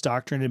treatments of this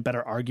doctrine and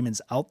better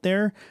arguments out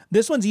there.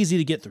 This one's easy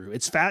to get through.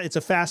 It's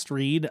a fast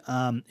read.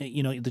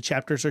 The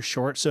chapters are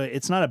short, so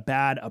it's not a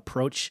bad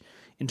approach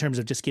in terms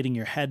of just getting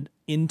your head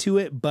into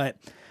it, but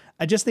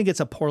I just think it's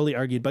a poorly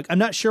argued book. I'm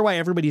not sure why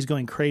everybody's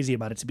going crazy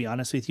about it, to be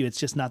honest with you. It's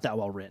just not that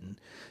well written.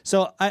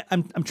 So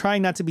I'm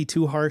trying not to be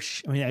too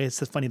harsh. I mean, it's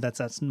funny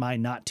that's my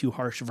not too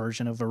harsh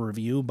version of a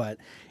review, but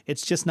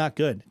it's just not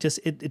good. Just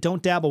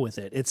don't dabble with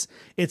it.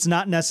 It's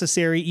not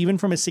necessary, even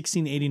from a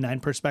 1689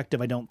 perspective.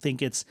 I don't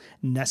think it's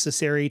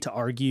necessary to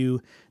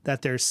argue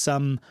that there's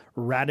some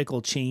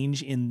radical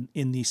change in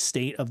the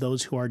state of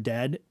those who are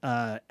dead,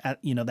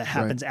 that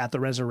happens at the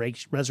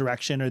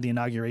resurrection or the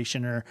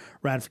inauguration or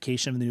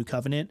ratification of the new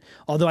covenant.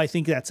 Although I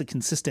think it's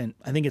consistent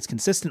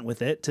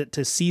with it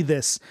to see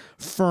this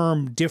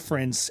firm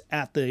difference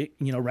at the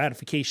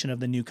ratification of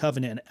the new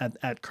covenant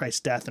at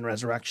Christ's death and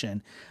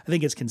resurrection. I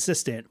think it's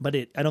consistent, but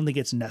I don't think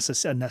it's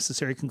a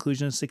necessary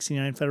conclusion of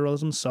 1689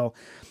 federalism. So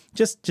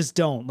just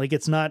don't, like,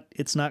 it's not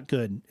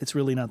good. It's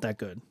really not that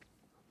good.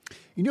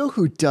 You know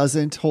who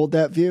doesn't hold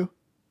that view?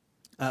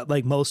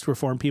 Like most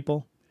Reformed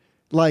people?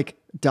 Like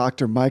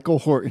Dr. Michael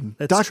Horton.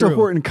 That's Dr. true.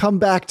 Horton, come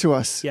back to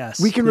us. Yes,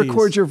 we can please.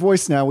 record your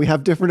voice now. We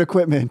have different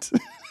equipment.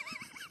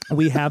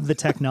 We have the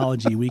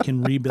technology. We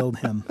can rebuild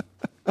him.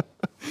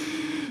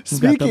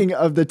 Speaking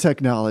of the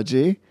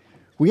technology,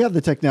 we have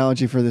the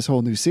technology for this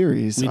whole new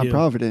series on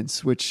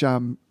Providence, which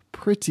I'm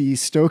pretty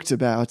stoked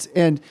about.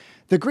 And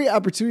the great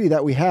opportunity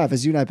that we have,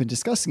 as you and I have been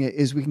discussing it,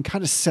 is we can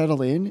kind of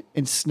settle in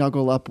and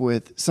snuggle up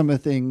with some of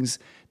the things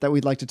that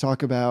we'd like to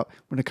talk about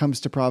when it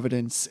comes to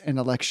Providence and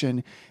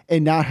election,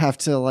 and not have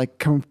to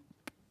like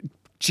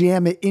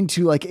jam it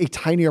into like a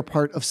tinier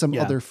part of some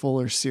other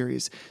fuller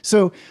series.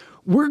 So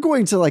we're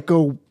going to like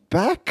go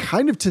back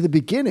kind of to the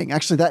beginning.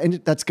 Actually,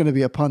 that's going to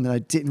be a pun that I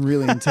didn't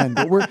really intend,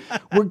 but we're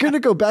going to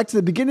go back to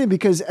the beginning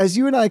because as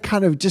you and I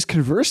kind of just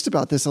conversed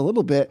about this a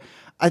little bit,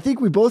 I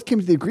think we both came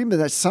to the agreement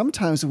that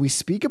sometimes when we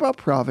speak about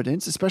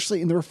Providence,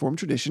 especially in the Reformed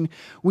tradition,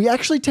 we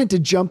actually tend to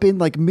jump in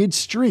like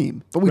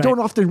midstream, but we don't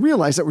often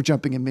realize that we're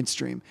jumping in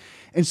midstream.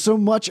 And so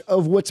much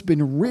of what's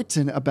been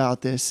written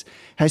about this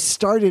has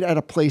started at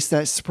a place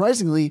that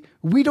surprisingly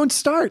we don't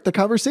start the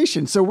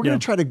conversation. So we're going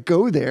to try to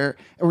go there,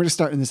 and we're going to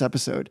start in this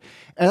episode.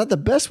 And the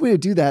best way to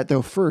do that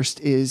though, first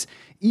is,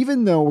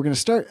 even though we're going to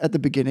start at the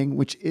beginning,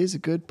 which is a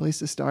good place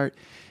to start,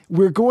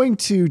 we're going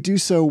to do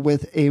so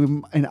with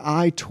an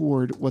eye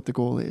toward what the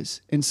goal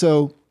is. And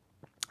so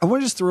I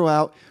want to just throw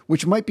out,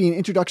 which might be an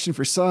introduction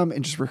for some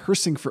and just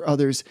rehearsing for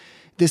others,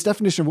 this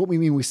definition of what we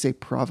mean when we say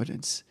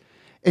providence.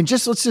 And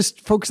let's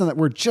just focus on that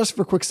word just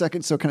for a quick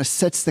second, so it kind of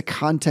sets the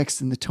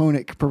context and the tone.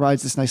 It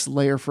provides this nice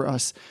layer for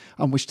us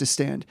on which to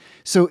stand.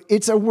 So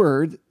it's a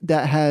word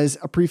that has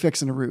a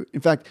prefix and a root.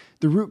 In fact,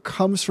 the root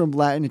comes from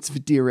Latin. It's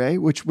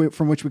videre,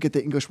 from which we get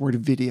the English word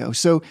video.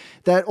 So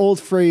that old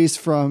phrase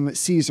from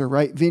Caesar,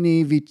 right?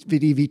 Vini,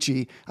 vidi,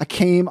 vici. I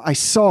came, I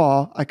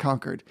saw, I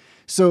conquered.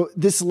 So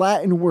this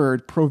Latin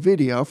word,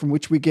 provideo, from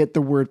which we get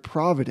the word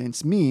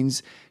providence,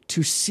 means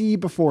to see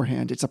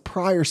beforehand. It's a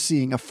prior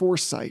seeing, a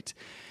foresight.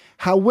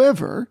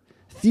 However,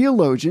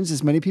 theologians,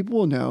 as many people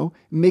will know,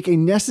 make a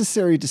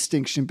necessary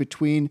distinction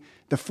between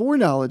the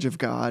foreknowledge of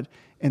God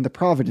and the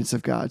providence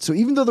of God. So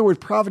even though the word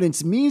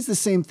providence means the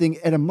same thing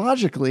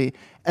etymologically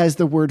as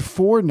the word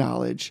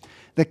foreknowledge,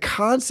 the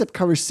concept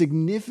covers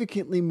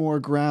significantly more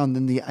ground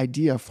than the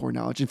idea of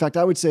foreknowledge. In fact,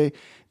 I would say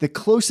the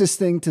closest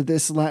thing to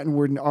this Latin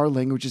word in our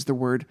language is the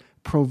word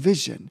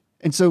provision.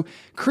 And so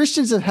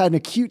Christians have had an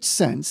acute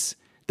sense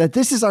that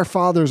this is our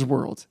Father's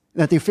world,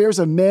 that the affairs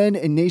of men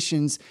and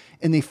nations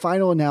in the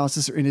final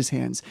analysis are in his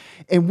hands.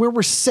 And where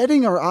we're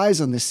setting our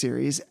eyes on this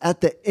series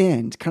at the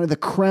end, kind of the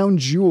crown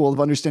jewel of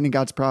understanding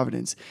God's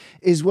providence,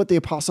 is what the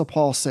Apostle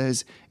Paul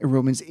says in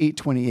Romans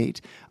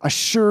 8:28, a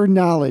sure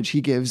knowledge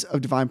he gives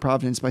of divine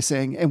providence by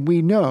saying, and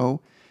we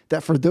know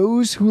that for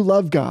those who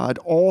love God,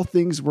 all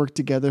things work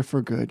together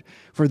for good,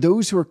 for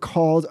those who are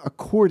called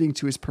according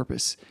to his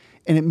purpose.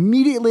 And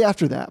immediately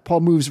after that,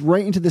 Paul moves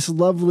right into this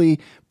lovely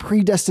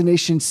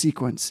predestination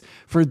sequence.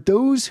 For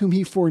those whom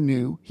he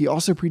foreknew, he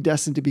also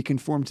predestined to be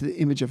conformed to the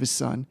image of his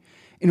Son,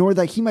 in order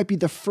that he might be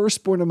the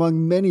firstborn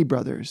among many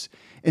brothers.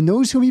 And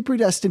those whom he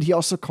predestined, he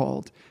also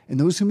called. And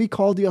those whom he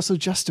called, he also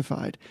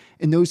justified.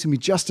 And those whom he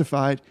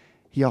justified,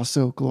 he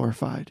also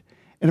glorified.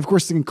 And of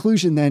course, the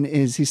conclusion then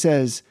is, he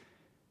says,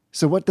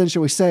 so what then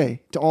shall we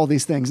say to all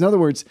these things? In other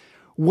words,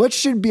 what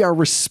should be our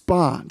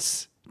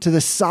response to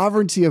the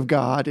sovereignty of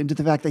God and to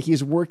the fact that he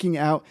is working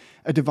out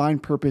a divine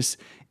purpose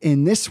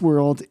in this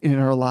world and in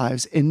our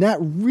lives? And that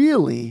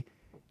really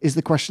is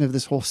the question of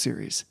this whole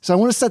series. So I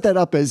want to set that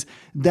up as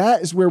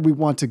that is where we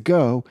want to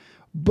go.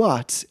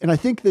 But, and I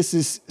think this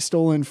is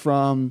stolen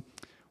from,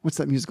 what's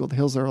that musical? The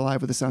Hills Are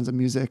Alive with the Sounds of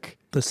Music.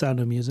 The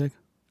Sound of Music.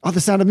 Oh, The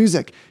Sound of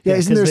Music. Yeah,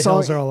 isn't there a song? The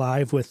Hills Are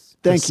Alive with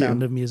the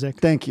Sound of Music.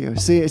 Thank you.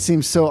 See, it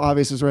seems so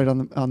obvious. It was right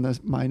on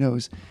my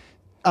nose.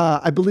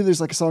 I believe there's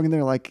like a song in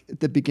there, like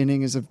the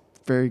beginning is a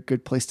very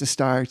good place to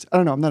start. I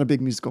don't know. I'm not a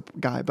big musical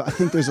guy, but I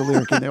think there's a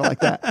lyric in there like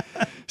that.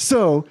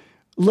 So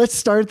let's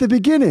start at the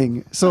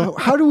beginning. So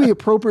how do we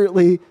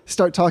appropriately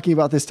start talking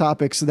about this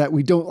topic so that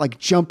we don't like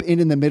jump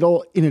in the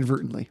middle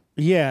inadvertently?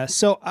 Yeah.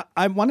 So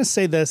I want to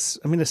say this.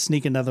 I'm going to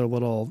sneak another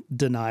little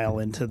denial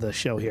into the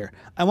show here.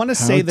 I want to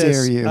say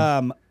this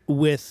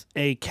with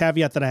a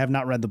caveat that I have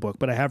not read the book,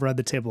 but I have read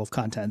the table of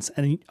contents.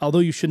 And although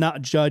you should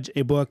not judge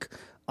a book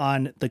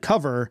on the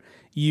cover,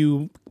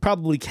 you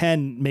probably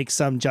can make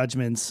some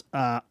judgments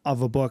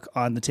of a book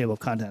on the table of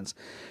contents.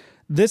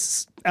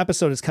 This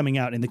episode is coming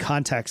out in the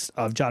context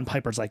of John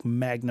Piper's like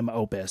magnum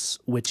opus,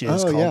 which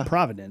is called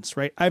Providence,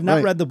 right? I've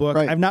not read the book.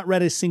 Right. I've not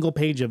read a single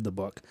page of the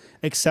book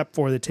except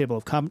for the table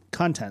of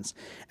contents.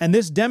 And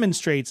this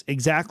demonstrates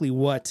exactly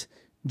what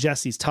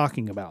Jesse's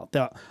talking about.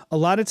 That a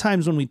lot of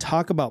times when we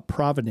talk about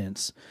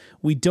providence,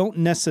 we don't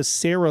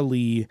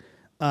necessarily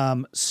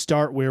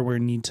start where we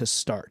need to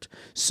start.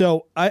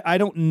 So I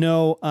don't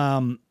know.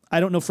 I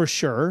don't know for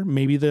sure.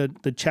 Maybe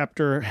the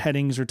chapter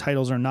headings or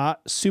titles are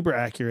not super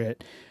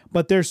accurate,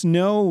 but there's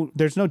no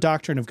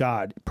doctrine of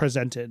God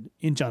presented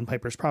in John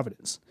Piper's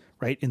Providence,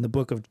 right? In the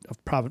book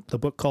the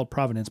book called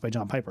Providence by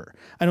John Piper.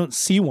 I don't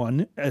see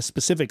one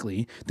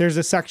specifically. There's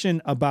a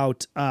section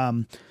about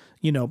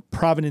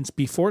providence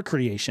before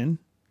creation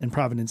and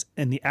providence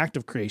and the act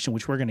of creation,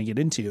 which we're going to get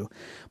into,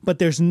 but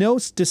there's no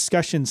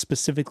discussion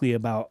specifically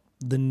about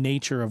the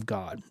nature of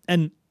God.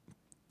 And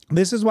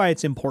this is why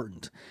it's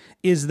important,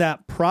 is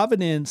that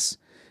providence,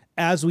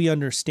 as we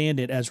understand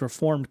it as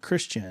Reformed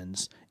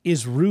Christians,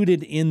 is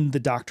rooted in the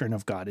doctrine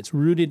of God. It's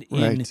rooted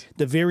in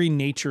the very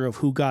nature of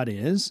who God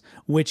is,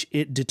 which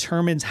it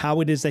determines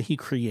how it is that he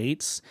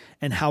creates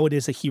and how it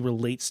is that he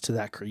relates to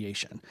that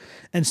creation.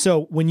 And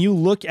so when you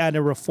look at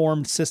a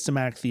Reformed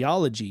systematic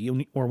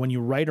theology, or when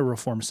you write a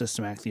Reformed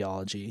systematic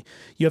theology,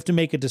 you have to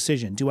make a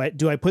decision. Do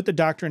I put the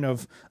doctrine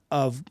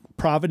of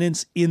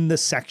providence in the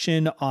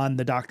section on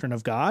the doctrine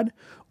of God,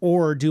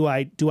 or do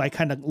I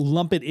kind of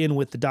lump it in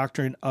with the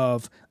doctrine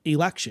of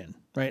election?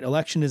 Right.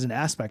 Election is an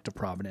aspect of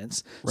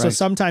providence. Right. So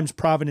sometimes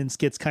providence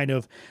gets kind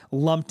of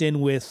lumped in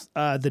with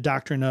the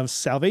doctrine of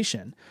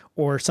salvation,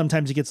 or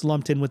sometimes it gets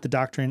lumped in with the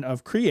doctrine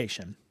of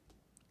creation.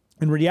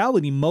 In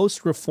reality,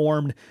 most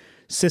Reformed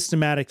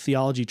systematic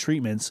theology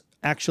treatments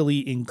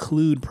actually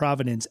include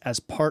providence as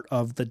part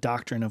of the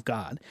doctrine of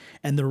God.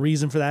 And the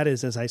reason for that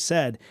is, as I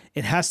said,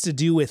 it has to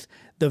do with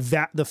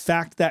the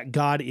fact that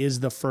God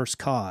is the first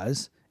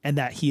cause and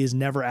that he is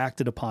never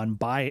acted upon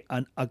by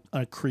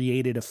a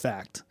created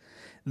effect.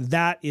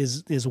 that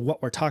is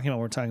what we're talking about.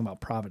 We're talking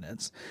about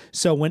providence.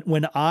 So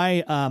when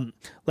I,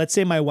 let's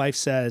say my wife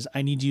says,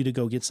 I need you to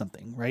go get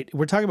something, right?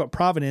 We're talking about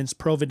providence,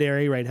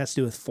 providere, right? It has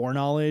to do with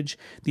foreknowledge.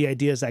 The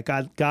idea is that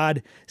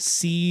God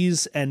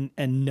sees and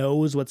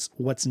knows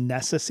what's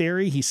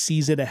necessary. He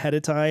sees it ahead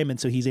of time. And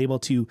so he's able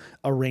to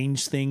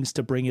arrange things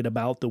to bring it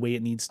about the way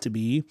it needs to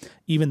be.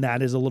 Even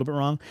that is a little bit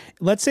wrong.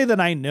 Let's say that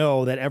I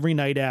know that every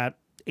night at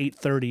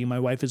 8:30, my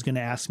wife is going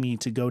to ask me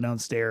to go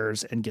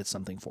downstairs and get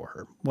something for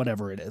her,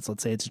 whatever it is.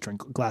 Let's say it's a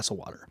glass of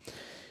water.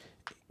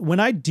 When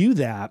I do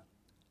that,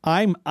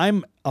 I'm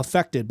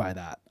affected by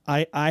that.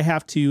 I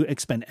have to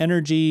expend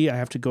energy. I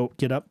have to go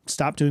get up,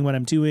 stop doing what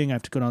I'm doing. I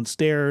have to go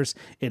downstairs.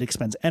 It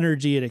expends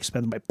energy. It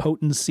expends my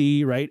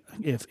potency, right?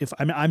 If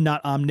I'm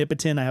not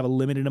omnipotent, I have a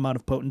limited amount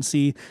of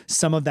potency.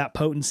 Some of that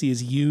potency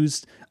is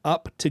used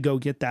up to go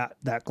get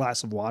that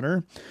glass of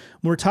water.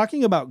 When we're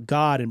talking about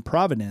God and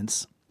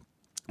providence,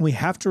 we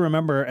have to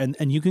remember,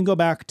 and you can go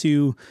back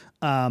to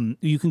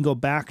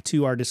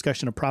our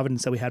discussion of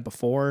providence that we had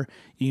before.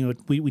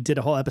 We did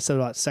a whole episode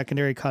about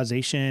secondary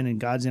causation and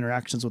God's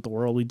interactions with the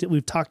world.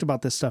 We've talked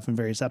about this stuff in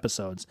various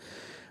episodes.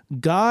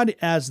 God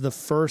as the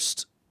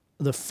first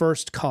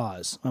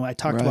cause. I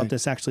talked about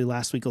this actually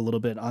last week a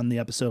little bit on the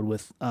episode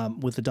with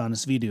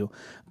Adonis Vidu.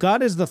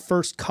 God as the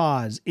first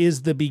cause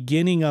is the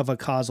beginning of a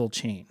causal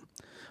chain,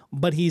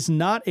 but he's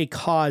not a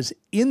cause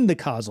in the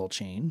causal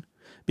chain.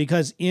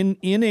 Because in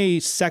a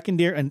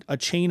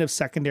chain of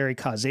secondary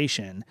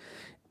causation,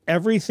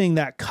 everything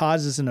that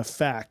causes an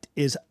effect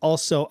is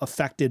also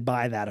affected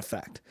by that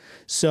effect.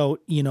 So,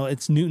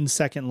 it's Newton's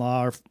second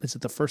law, or is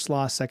it the first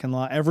law, second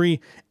law? Every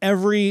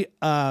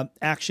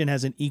action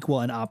has an equal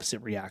and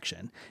opposite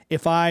reaction.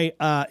 If I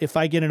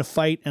get in a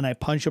fight and I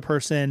punch a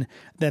person,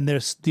 then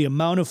there's the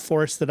amount of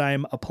force that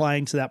I'm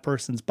applying to that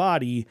person's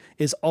body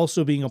is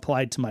also being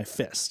applied to my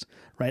fist.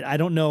 Right. I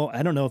don't know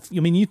if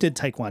you did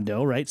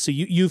Taekwondo, right? So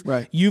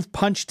you've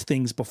punched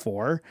things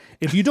before.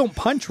 If you don't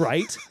punch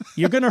right,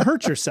 you're going to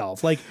hurt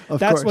yourself. Like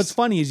that's what's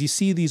funny is you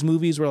see these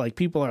movies where like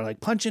people are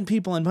like punching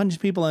people, and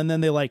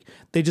then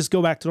they just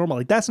go back to normal.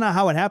 Like that's not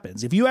how it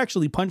happens. If you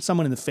actually punch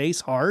someone in the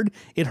face hard,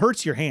 it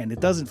hurts your hand. It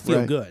doesn't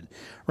feel good.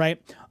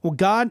 Right. Well,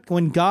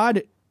 when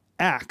God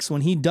acts,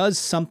 when he does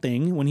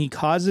something, when he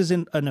causes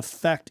an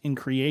effect in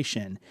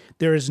creation,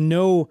 there is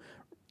no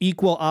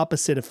equal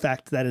opposite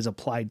effect that is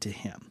applied to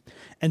him.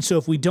 And so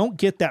if we don't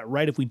get that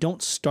right, if we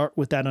don't start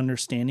with that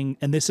understanding,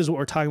 and this is what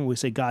we're talking about when we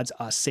say God's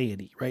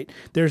aseity, right?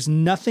 There's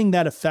nothing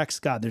that affects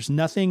God. There's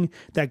nothing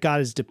that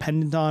God is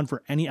dependent on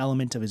for any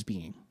element of his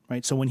being,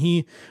 right? So when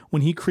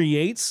he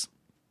creates,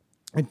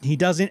 he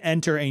doesn't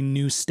enter a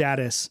new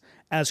status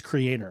as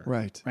creator.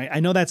 Right. I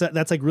know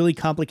that's like really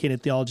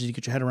complicated theology to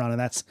get your head around, and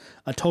that's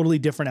a totally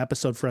different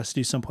episode for us to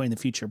do some point in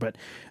the future. But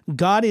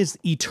God is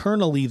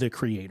eternally the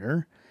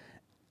creator,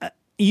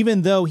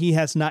 even though he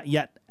has not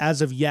yet, as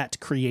of yet,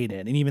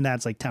 created. And even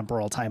that's like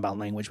temporal,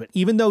 time-bound language. But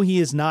even though he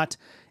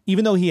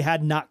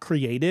had not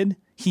created,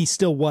 he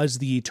still was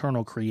the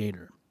eternal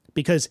creator,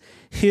 because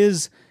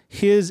his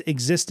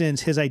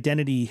existence, his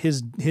identity,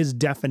 his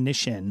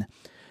definition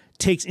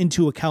takes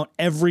into account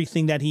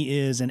everything that he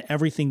is and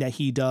everything that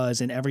he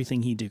does and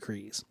everything he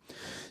decrees.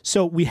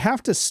 So we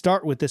have to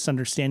start with this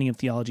understanding of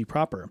theology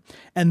proper.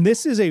 And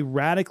this is a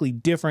radically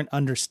different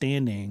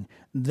understanding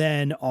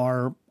than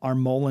our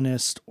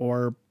Molinist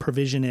or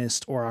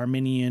Provisionist or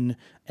Arminian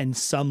and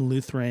some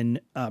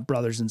Lutheran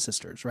brothers and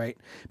sisters, right?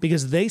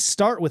 Because they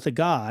start with a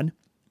God.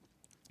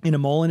 In a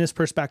Molinist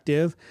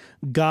perspective,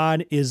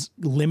 God is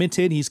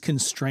limited. He's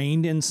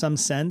constrained in some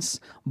sense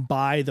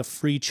by the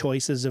free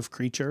choices of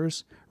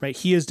creatures, right?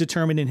 He is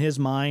determined in his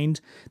mind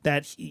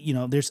that,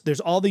 there's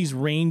all these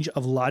range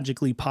of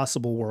logically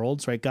possible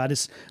worlds, right? God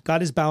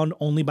is bound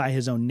only by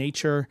his own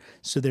nature.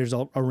 So there's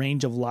a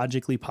range of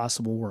logically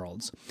possible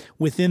worlds.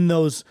 Within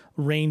those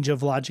range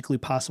of logically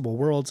possible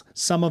worlds,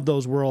 some of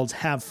those worlds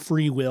have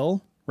free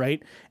will,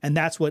 right? And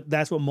that's what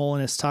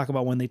Molinists talk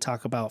about when they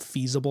talk about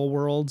feasible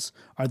worlds,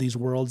 are these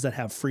worlds that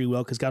have free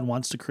will, because God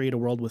wants to create a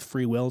world with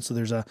free will. So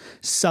there's a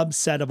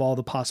subset of all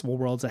the possible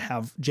worlds that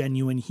have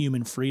genuine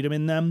human freedom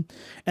in them.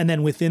 And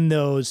then within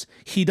those,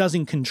 he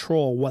doesn't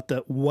control what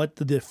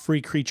the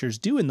free creatures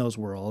do in those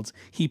worlds.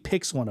 He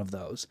picks one of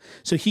those.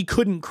 So he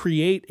couldn't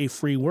create a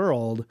free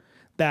world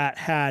that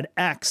had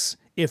X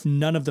if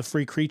none of the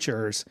free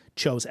creatures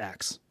chose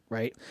X.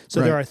 Right.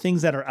 So there are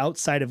things that are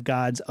outside of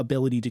God's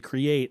ability to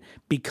create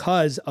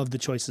because of the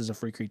choices of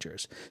free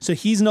creatures. So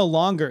he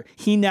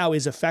now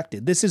is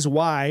affected. This is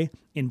why,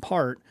 in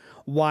part,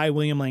 why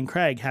William Lane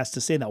Craig has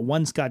to say that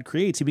once God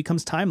creates, he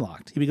becomes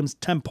time-locked. He becomes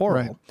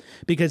temporal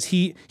because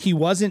he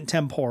wasn't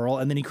temporal,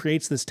 and then he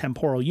creates this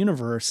temporal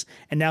universe,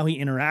 and now he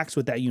interacts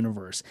with that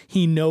universe.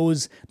 He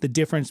knows the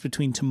difference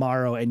between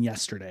tomorrow and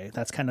yesterday.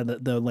 That's kind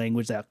of the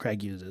language that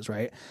Craig uses,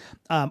 right?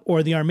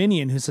 Or the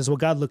Arminian who says, well,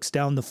 God looks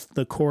down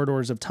the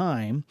corridors of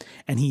time,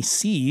 and he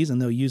sees,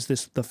 and they'll use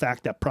the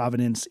fact that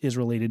providence is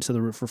related to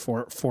the root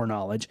for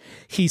foreknowledge.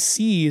 He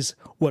sees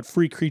what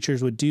free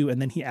creatures would do,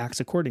 and then he acts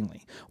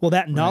accordingly. Well,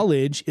 that knowledge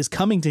knowledge is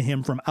coming to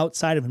him from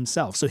outside of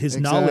himself. So his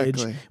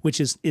knowledge, which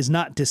is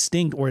not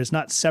distinct or is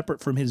not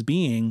separate from his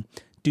being,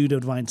 due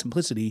to divine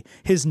simplicity,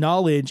 his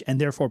knowledge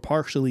and therefore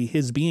partially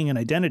his being and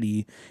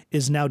identity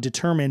is now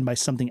determined by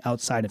something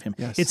outside of him.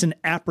 Yes. It's an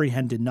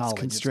apprehended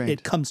knowledge.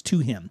 It comes to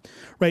him,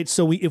 right?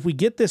 So if we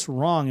get this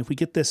wrong, if we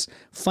get this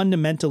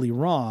fundamentally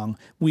wrong,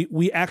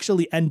 we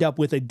actually end up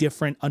with a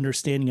different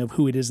understanding of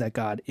who it is that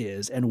God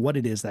is and what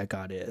it is that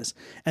God is.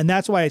 And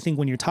that's why I think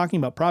when you're talking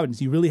about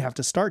providence, you really have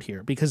to start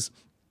here, because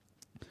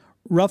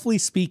roughly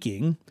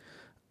speaking,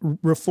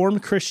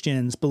 Reformed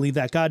Christians believe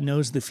that God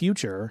knows the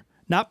future,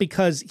 not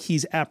because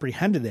he's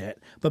apprehended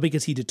it, but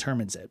because he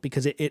determines it,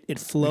 because it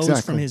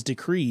flows from his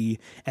decree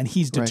and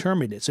he's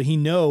determined it. So he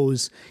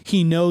knows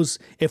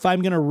if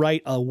I'm going to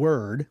write a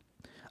word,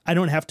 I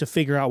don't have to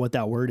figure out what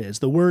that word is.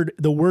 The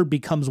word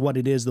becomes what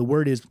it is. The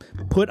word is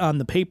put on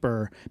the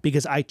paper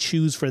because I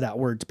choose for that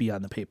word to be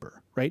on the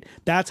paper, right?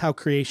 That's how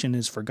creation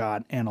is for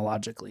God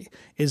analogically.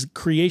 Is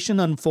creation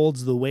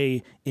unfolds the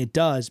way it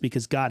does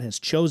because God has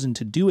chosen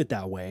to do it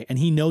that way, and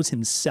he knows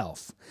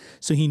himself.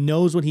 So he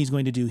knows what he's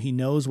going to do. He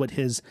knows what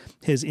his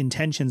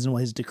intentions and what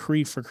his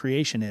decree for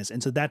creation is.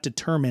 And so that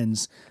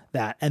determines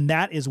that. And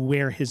that is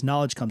where his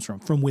knowledge comes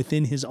from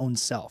within his own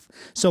self.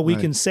 So we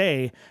can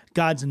say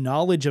God's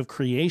knowledge of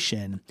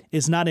creation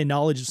is not a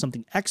knowledge of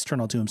something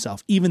external to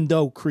himself, even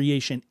though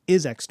creation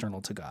is external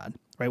to God,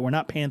 right? We're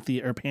not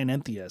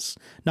panentheists.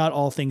 Not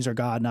all things are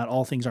God. Not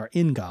all things are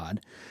in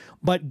God.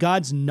 But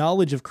God's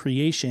knowledge of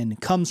creation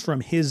comes from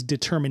his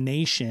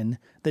determination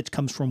that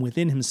comes from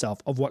within himself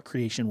of what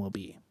creation will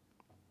be.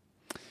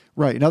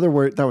 Right. In other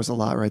words, that was a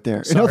lot right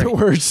there. Sorry. In other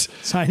words,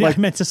 I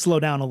meant to slow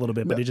down a little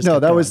bit, but it just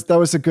that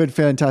was a good,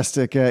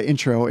 fantastic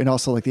intro, and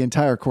also like the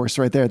entire course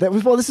right there.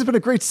 This has been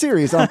a great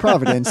series on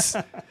providence.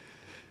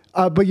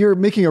 But you're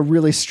making a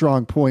really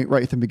strong point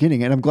right at the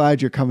beginning, and I'm glad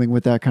you're coming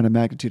with that kind of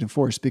magnitude and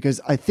force, because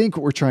I think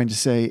what we're trying to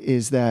say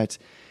is that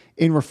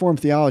in Reformed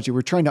theology,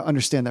 we're trying to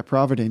understand that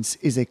providence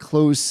is a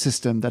closed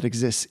system that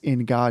exists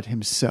in God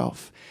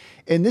himself.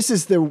 And this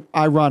is the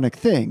ironic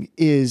thing,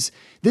 is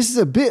this is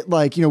a bit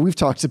like, we've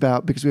talked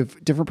about, because we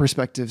have different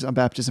perspectives on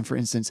baptism, for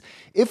instance.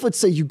 If, let's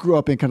say, you grew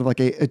up in kind of like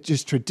a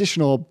just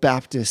traditional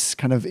Baptist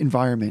kind of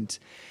environment,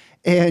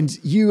 and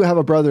you have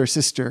a brother or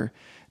sister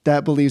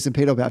that believes in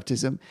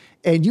paedobaptism,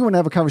 and you want to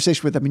have a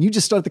conversation with them, and you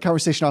just start the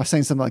conversation off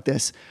saying something like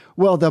this: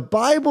 well, the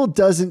Bible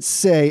doesn't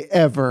say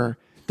ever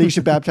that you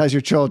should baptize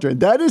your children.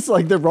 That is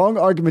like the wrong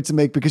argument to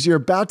make, because you're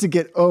about to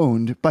get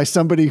owned by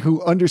somebody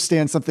who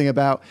understands something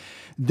about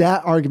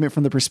that argument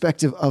from the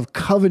perspective of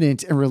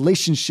covenant and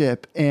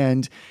relationship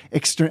and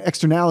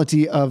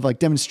externality of like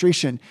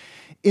demonstration.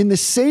 In the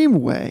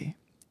same way,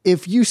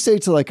 if you say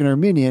to like an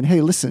Arminian,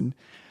 hey, listen,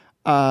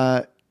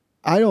 I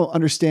don't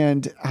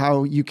understand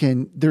how you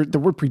can, the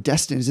word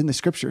predestined is in the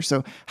scripture.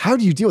 So how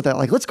do you deal with that?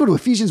 Like, let's go to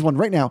Ephesians 1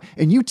 right now,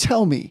 and you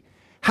tell me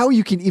how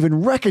you can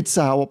even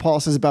reconcile what Paul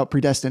says about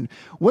predestined.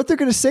 What they're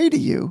going to say to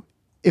you,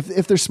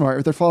 if they're smart,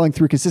 if they're following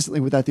through consistently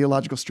with that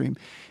theological stream,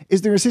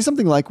 is they're going to say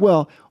something like,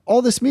 well,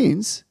 all this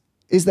means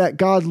is that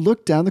God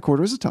looked down the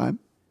corridors of time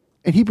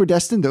and he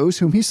predestined those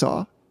whom he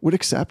saw would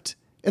accept.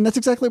 And that's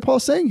exactly what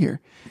Paul's saying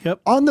here.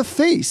 Yep. On the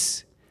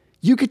face,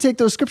 you could take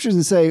those scriptures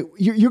and say,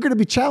 you're going to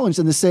be challenged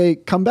and to say,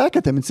 come back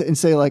at them and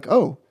say like,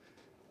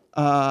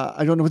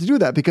 I don't know what to do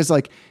with that. Because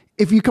like,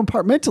 if you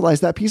compartmentalize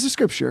that piece of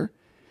scripture,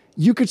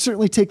 you could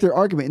certainly take their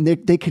argument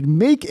and they could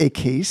make a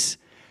case.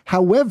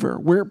 However,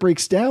 where it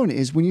breaks down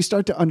is when you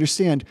start to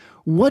understand,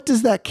 what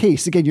does that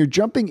case, again, you're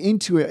jumping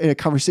into a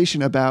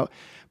conversation about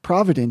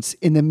providence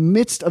in the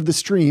midst of the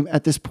stream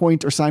at this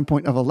point or sign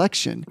point of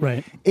election.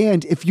 Right.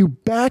 And if you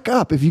back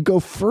up, if you go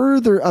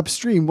further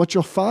upstream, what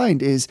you'll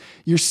find is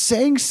you're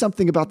saying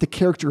something about the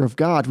character of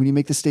God when you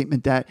make the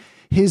statement that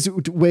his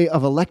way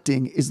of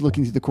electing is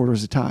looking through the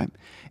corridors of time.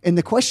 And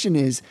the question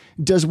is,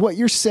 does what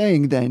you're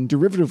saying then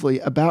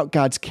derivatively about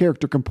God's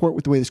character comport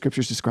with the way the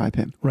scriptures describe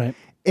him? Right.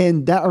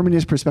 And that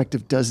Arminian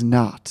perspective does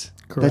not.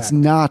 Correct. That's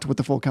not what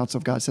the full counsel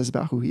of God says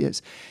about who he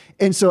is.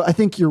 And so I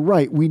think you're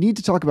right. We need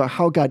to talk about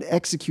how God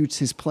executes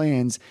his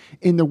plans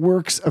in the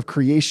works of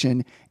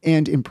creation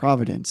and in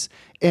providence.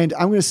 And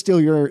I'm going to steal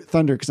your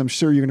thunder because I'm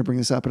sure you're going to bring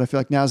this up, but I feel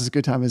like now's as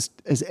good time as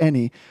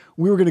any.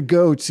 We were going to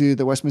go to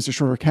the Westminster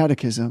Shorter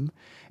Catechism,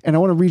 and I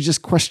want to read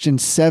just question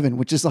 7,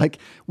 which is like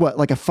a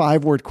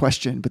 5-word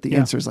question, but the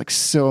answer is like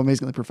so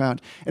amazingly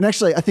profound. And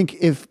actually, I think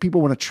if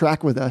people want to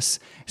track with us,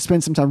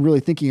 spend some time really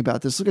thinking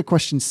about this, look at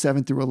questions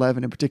 7 through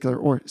 11 in particular,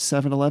 or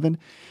 7-11.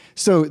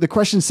 So the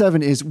question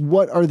 7 is,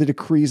 what are the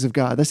decrees of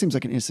God? That seems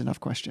like an innocent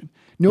enough question.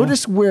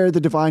 Notice where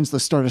the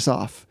divines start us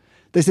off.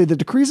 They say the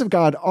decrees of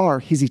God are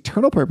his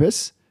eternal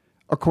purpose,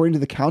 according to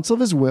the counsel of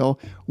his will,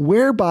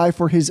 whereby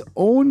for his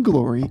own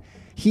glory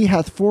he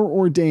hath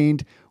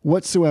foreordained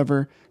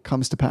whatsoever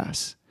comes to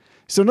pass.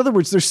 So in other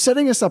words, they're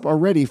setting us up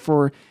already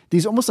for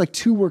these almost like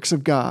 2 works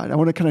of God. I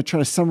want to kind of try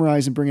to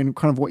summarize and bring in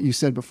kind of what you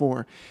said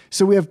before.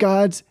 So we have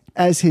God's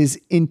as his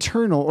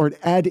internal or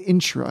ad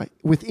intra,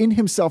 within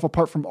himself,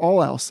 apart from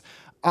all else,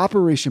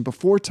 operation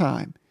before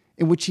time,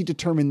 in which he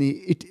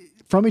determined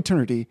from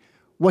eternity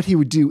what he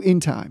would do in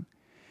time.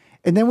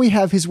 And then we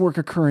have his work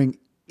occurring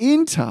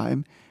in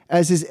time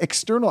as his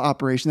external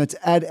operation that's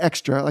ad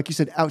extra, like you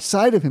said,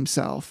 outside of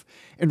himself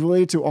and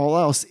related to all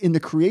else in the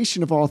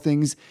creation of all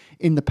things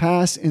in the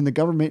past, in the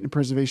government and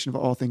preservation of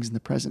all things in the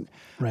present.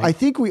 Right. I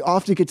think we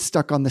often get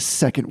stuck on the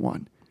second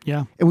one.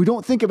 Yeah. And we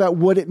don't think about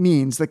what it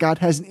means that God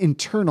has an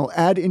internal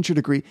ad intra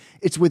degree.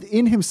 It's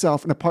within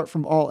himself and apart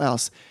from all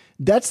else.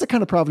 That's the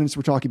kind of providence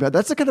we're talking about.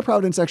 That's the kind of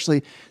providence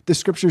actually the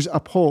scriptures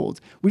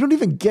uphold. We don't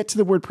even get to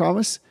the word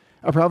providence,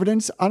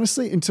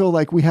 honestly, until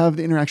like we have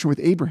the interaction with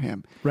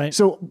Abraham. Right.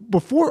 So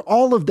before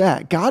all of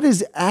that, God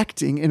is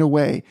acting in a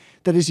way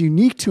that is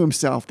unique to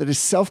himself, that is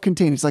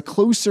self-contained. It's like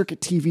closed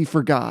circuit TV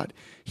for God.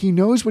 He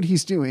knows what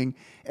he's doing.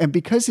 And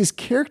because his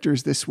character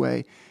is this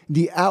way,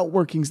 the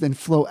outworkings then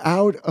flow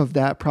out of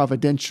that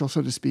providential,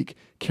 so to speak,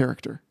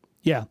 character.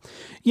 Yeah.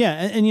 Yeah.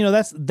 And you know,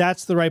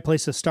 that's the right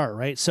place to start,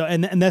 right? So,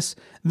 and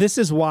this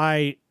is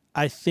why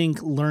I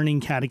think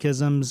learning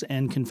catechisms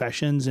and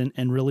confessions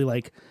and really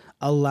like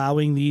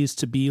allowing these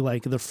to be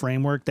like the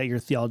framework that your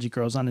theology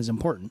grows on is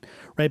important,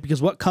 right?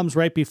 Because what comes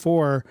right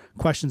before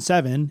question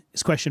 7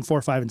 is question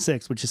 4, 5, and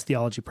 6, which is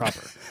theology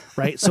proper,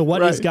 right? So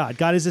what is God?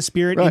 God is a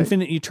spirit,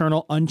 infinite,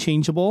 eternal,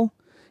 unchangeable.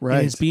 Right.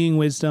 And his being,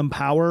 wisdom,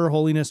 power,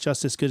 holiness,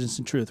 justice, goodness,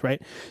 and truth,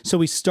 right? So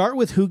we start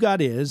with who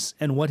God is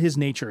and what his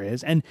nature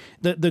is. And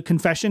the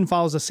confession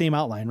follows the same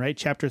outline, right?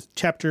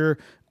 Chapter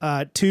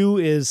 2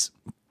 is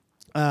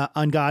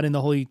on God and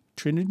the Holy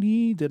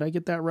Trinity. Did I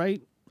get that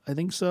right? I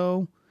think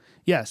so.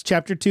 Yes,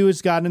 chapter 2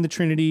 is God and the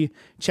Trinity.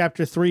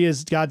 Chapter 3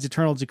 is God's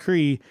eternal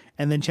decree.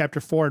 And then chapter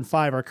 4 and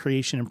 5 are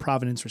creation and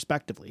providence,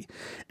 respectively.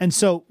 And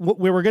so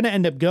where we're going to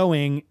end up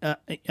going,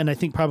 and I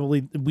think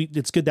probably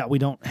it's good that we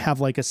don't have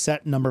like a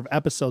set number of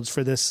episodes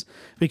for this,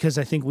 because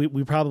I think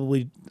we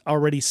probably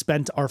already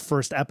spent our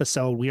first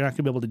episode. We're not going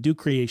to be able to do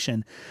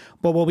creation.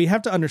 But what we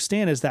have to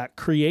understand is that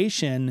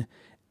creation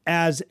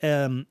as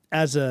an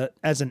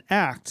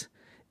act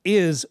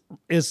is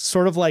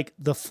sort of like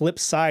the flip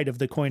side of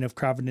the coin of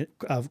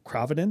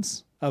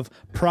providence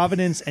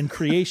and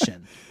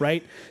creation,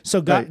 right?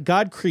 So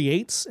God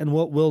creates, and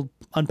we'll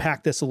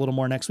unpack this a little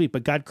more next week,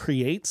 but God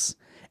creates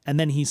and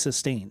then he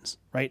sustains,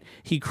 right?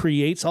 He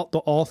creates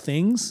all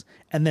things,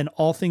 and then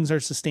all things are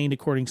sustained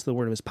according to the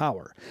word of his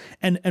power.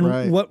 And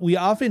what we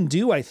often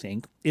do, I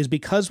think, is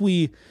because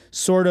we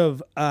sort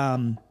of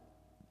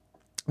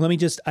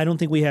I don't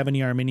think we have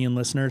any Arminian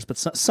listeners, but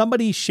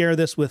somebody share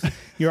this with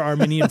your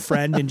Arminian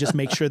friend and just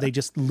make sure they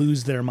just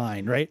lose their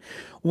mind, right?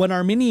 What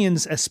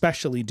Arminians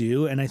especially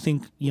do, and I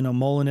think,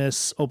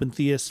 Molinists, open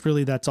theists,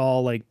 really that's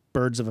all like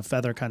birds of a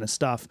feather kind of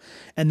stuff.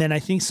 And then I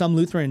think some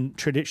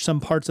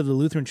parts of the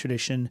Lutheran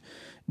tradition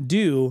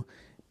do,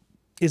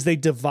 is they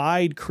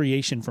divide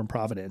creation from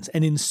providence.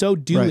 And in so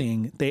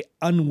doing, they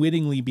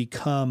unwittingly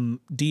become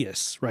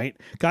deists, right?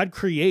 God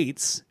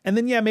creates, and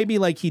then, maybe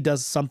like he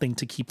does something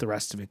to keep the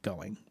rest of it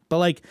going. But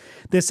like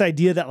this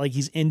idea that like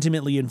he's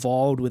intimately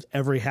involved with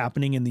every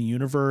happening in the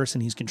universe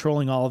and he's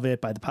controlling all of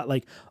it by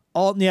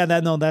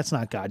that's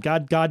not God.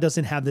 God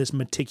doesn't have this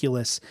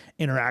meticulous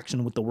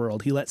interaction with the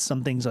world. He lets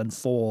some things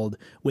unfold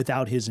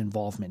without his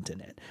involvement in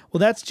it. Well,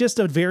 that's just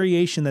a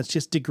variation. That's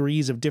just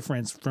degrees of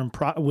difference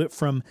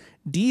from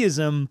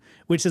deism,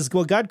 which is,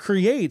 well, God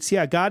creates.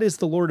 Yeah, God is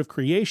the Lord of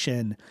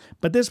creation.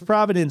 But this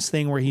providence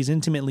thing where he's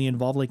intimately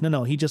involved, like,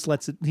 no, he just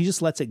lets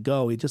it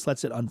go. He just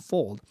lets it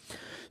unfold.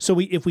 So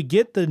if we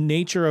get the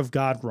nature of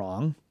God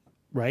wrong,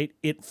 right,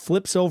 it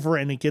flips over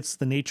and it gets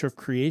the nature of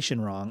creation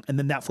wrong, and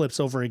then that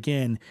flips over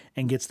again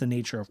and gets the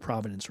nature of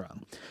providence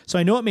wrong. So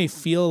I know it may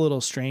feel a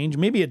little strange.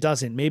 Maybe it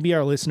doesn't. Maybe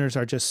our listeners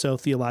are just so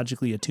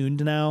theologically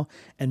attuned now,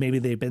 and maybe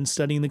they've been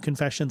studying the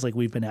confessions like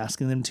we've been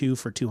asking them to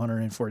for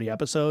 240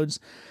 episodes.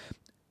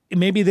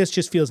 Maybe this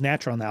just feels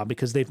natural now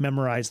because they've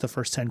memorized the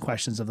first 10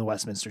 questions of the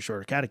Westminster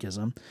Shorter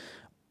Catechism,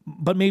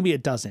 but maybe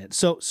it doesn't.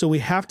 So we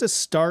have to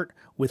start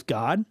with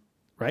God.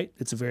 Right?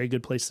 It's a very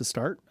good place to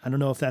start. I don't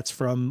know if that's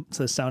from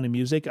The Sound of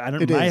Music.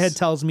 My head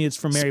tells me it's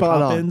from Mary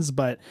Poppins,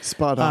 but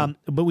spot on.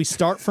 But we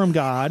start from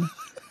God,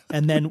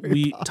 and then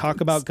we talk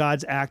about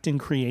God's act in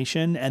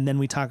creation, and then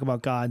we talk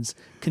about God's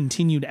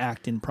continued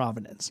act in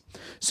providence.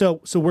 So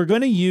we're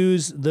going to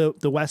use the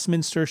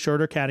Westminster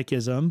Shorter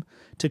Catechism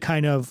to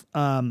kind of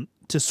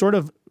to sort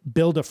of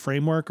build a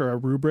framework or a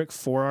rubric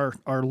for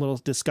our little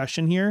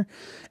discussion here.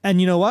 And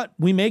you know what?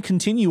 We may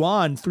continue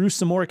on through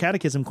some more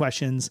catechism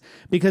questions,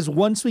 because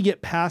once we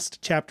get past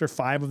chapter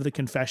 5 of the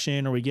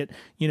confession, or we get,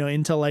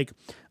 into like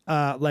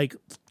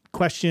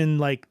question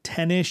like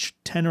 10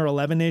 or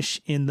 11-ish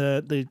in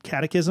the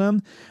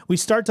catechism, we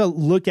start to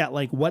look at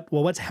like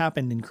what's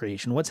happened in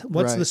creation, what's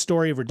the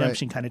story of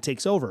redemption kind of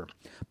takes over.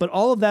 But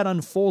all of that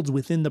unfolds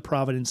within the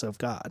providence of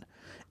God.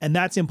 And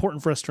that's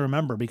important for us to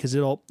remember, because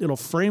it'll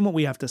frame what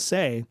we have to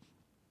say,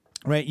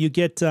 right? You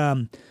get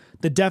the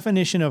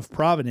definition of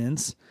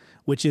providence,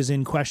 which is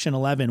in question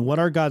 11. What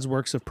are God's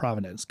works of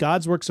providence?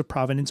 God's works of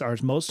providence are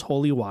his most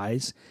holy,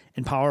 wise,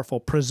 and powerful,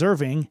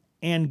 preserving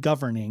and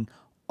governing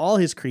all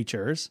his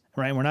creatures,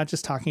 right? We're not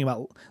just talking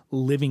about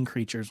living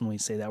creatures when we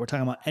say that. We're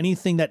talking about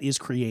anything that is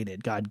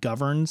created. God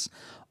governs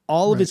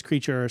all of his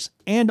creatures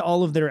and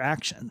all of their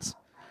actions.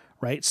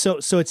 right? So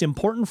it's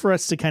important for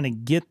us to kind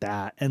of get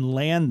that and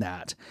land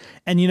that.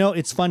 And,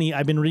 it's funny.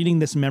 I've been reading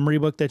this memory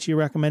book that you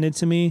recommended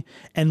to me.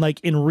 And like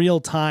in real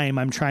time,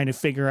 I'm trying to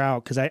figure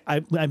out, because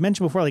I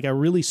mentioned before, like I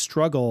really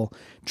struggle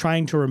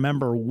trying to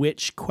remember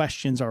which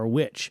questions are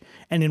which.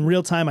 And in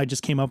real time, I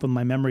just came up with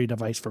my memory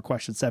device for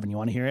question 7. You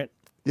want to hear it?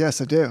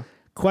 Yes, I do.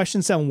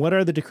 Question 7, what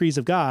are the decrees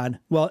of God?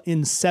 Well,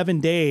 in 7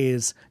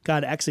 days,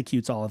 God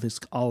executes all of his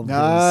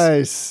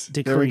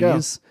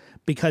decrees.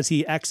 Because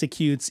he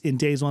executes in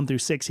days 1 through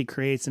 6, he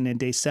creates, and in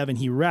day 7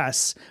 he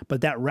rests.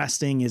 But that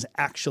resting is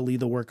actually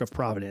the work of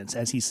providence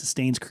as he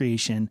sustains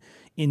creation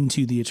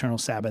into the eternal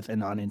Sabbath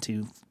and on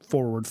into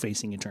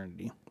forward-facing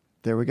eternity.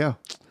 There we go.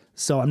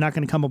 So I'm not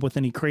going to come up with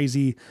any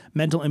crazy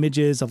mental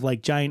images of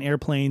like giant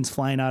airplanes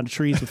flying out of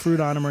trees with fruit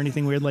on them or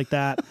anything weird like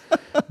that.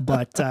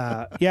 But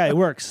yeah, it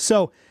works.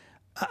 So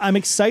I'm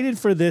excited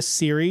for this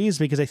series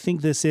because I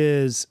think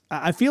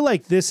I feel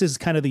like this is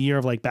kind of the year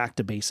of like back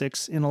to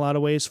basics in a lot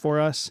of ways for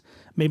us.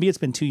 Maybe it's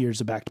been 2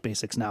 years of back to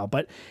basics now,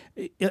 but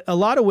a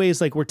lot of ways,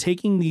 like we're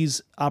taking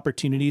these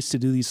opportunities to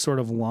do these sort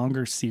of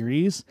longer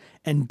series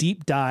and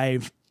deep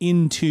dive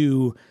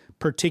into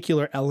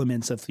particular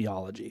elements of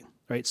theology.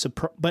 Right. So,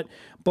 but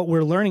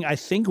we're learning,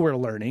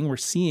 we're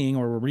seeing,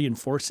 or we're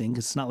reinforcing,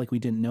 because it's not like we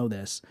didn't know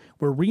this.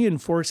 We're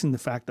reinforcing the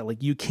fact that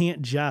like, you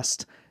can't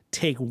just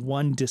take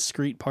one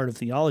discrete part of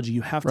theology.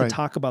 You have to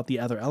talk about the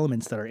other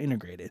elements that are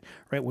integrated,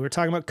 right? We were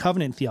talking about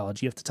covenant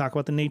theology. You have to talk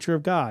about the nature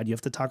of God. You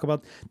have to talk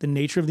about the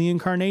nature of the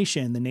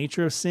incarnation, the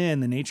nature of sin,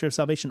 the nature of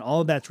salvation.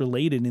 All of that's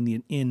related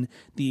in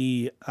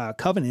the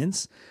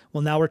covenants.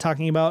 Well, now we're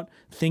talking about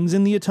things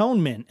in the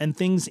atonement and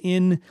things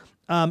in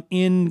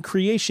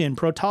creation,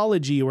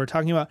 protology.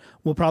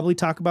 We'll probably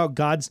talk about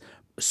God's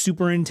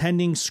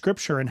superintending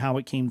scripture and how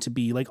it came to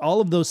be. Like all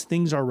of those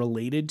things are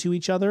related to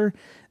each other.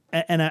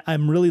 And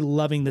I'm really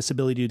loving this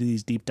ability to do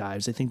these deep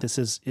dives. I think this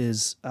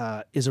is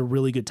a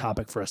really good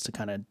topic for us to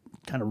kind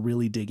of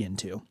really dig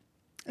into.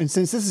 And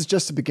since this is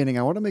just the beginning,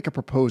 I want to make a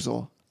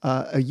proposal,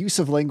 a use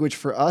of language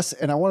for us.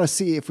 And I want to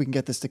see if we can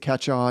get this to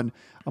catch on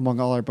among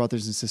all our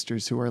brothers and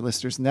sisters who are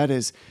listeners. And that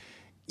is,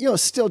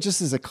 still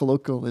just as a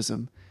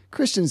colloquialism,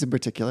 Christians in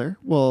particular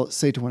will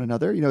say to one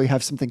another, you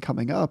have something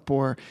coming up,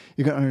 or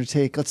you're going to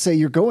undertake, let's say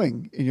you're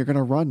going and you're going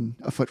to run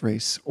a foot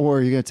race,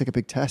 or you're going to take a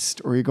big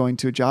test, or you're going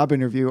to a job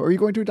interview, or you're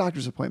going to a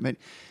doctor's appointment.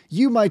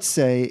 You might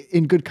say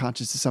in good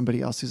conscience to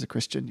somebody else who's a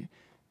Christian,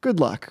 good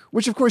luck,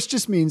 which of course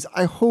just means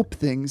I hope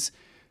things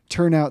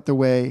turn out the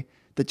way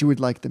that you would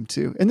like them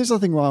to. And there's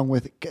nothing wrong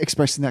with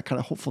expressing that kind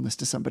of hopefulness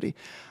to somebody.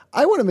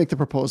 I want to make the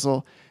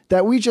proposal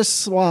that we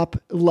just swap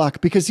luck,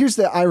 because here's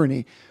the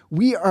irony. I'm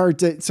going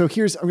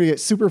to get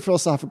super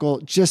philosophical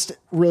just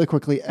really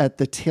quickly at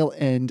the tail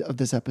end of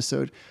this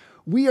episode.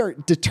 We are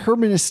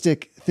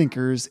deterministic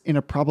thinkers in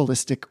a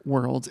probabilistic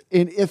world.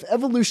 And if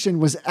evolution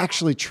was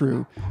actually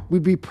true,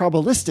 we'd be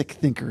probabilistic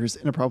thinkers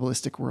in a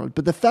probabilistic world.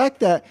 But the fact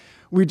that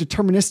we're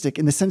deterministic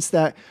in the sense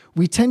that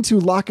we tend to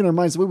lock in our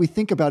minds, the way we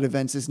think about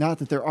events is not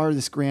that there are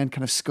this grand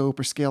kind of scope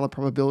or scale of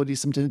probability,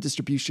 some kind of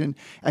distribution.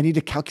 I need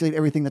to calculate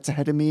everything that's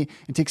ahead of me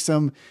and take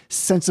some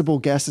sensible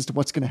guess as to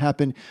what's going to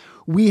happen.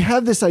 We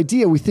have this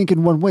idea, we think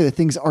in one way, that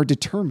things are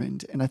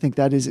determined. And I think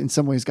that is in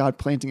some ways God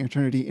planting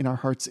eternity in our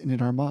hearts and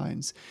in our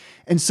minds.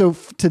 And so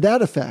to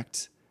that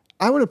effect,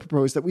 I want to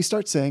propose that we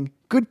start saying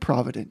good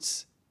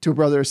providence to a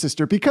brother or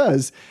sister,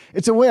 because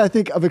it's a way, I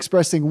think, of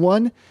expressing,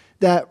 one,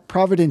 that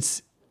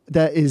providence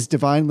that is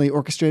divinely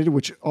orchestrated,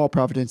 which all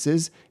providence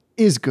is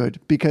good.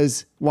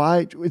 Because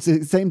why? It's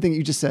the same thing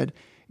you just said.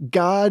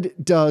 God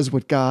does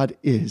what God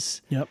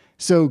is. Yep.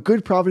 So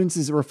good providence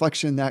is a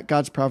reflection that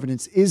God's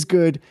providence is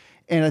good.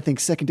 And I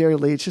think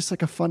secondarily, it's just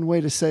like a fun way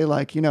to say,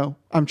 like,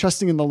 I'm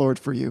trusting in the Lord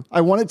for you.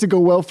 I want it to go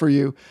well for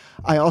you.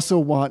 I also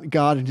want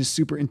God and his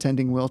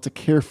superintending will to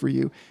care for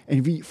you,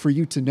 and for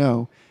you to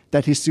know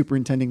that his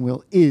superintending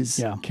will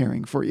is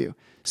caring for you.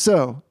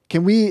 So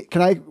can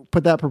I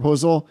put that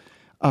proposal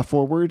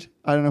forward?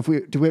 I don't know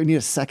do we need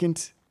a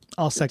second?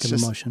 I'll second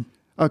the motion.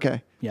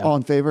 Okay. Yeah. All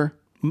in favor?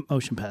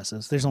 Motion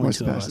passes. There's only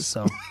two of us,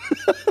 so.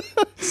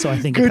 So I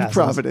think good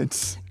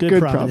providence. Good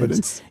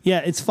providence. Yeah,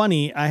 it's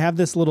funny. I have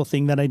this little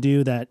thing that I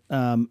do that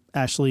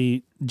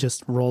Ashley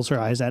just rolls her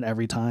eyes at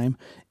every time.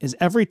 Is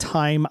every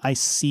time I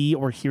see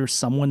or hear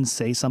someone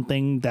say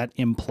something that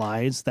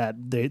implies that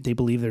they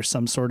believe there's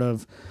some sort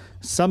of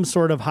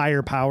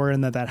higher power,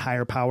 and that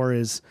higher power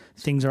is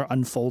things are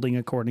unfolding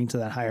according to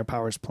that higher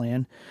power's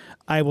plan,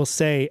 I will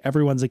say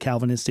everyone's a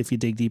Calvinist if you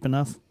dig deep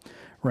enough.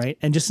 Right.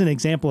 And just an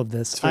example of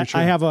this,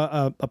 I have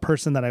a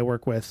person that I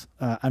work with.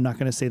 I'm not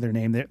going to say their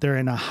name. They're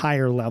in a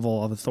higher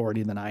level of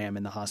authority than I am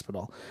in the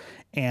hospital.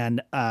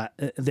 And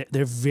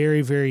they're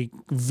very, very,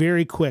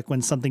 very quick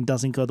when something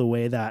doesn't go the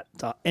way that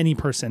any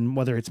person,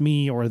 whether it's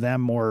me or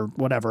them or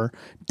whatever,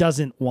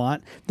 doesn't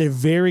want. They're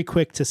very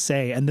quick to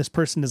say, and this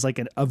person is like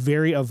a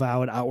very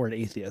avowed outward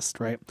atheist,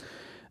 right?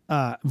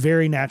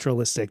 Very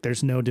naturalistic.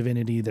 There's no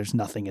divinity. There's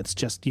nothing. It's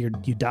just you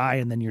die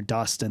and then you're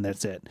dust and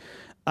that's it.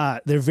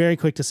 They're very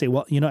quick to say,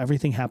 well,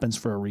 everything happens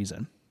for a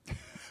reason.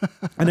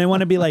 And I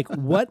want to be like,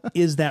 what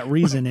is that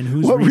reason and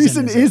whose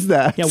reason is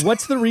that? Yeah,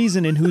 what's the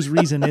reason and whose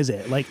reason is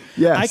it? Like,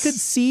 yes. I could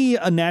see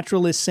a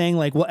naturalist saying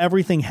like, well,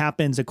 everything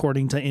happens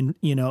according to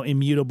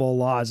immutable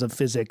laws of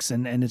physics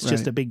and it's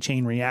just a big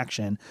chain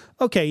reaction.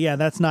 Okay, yeah,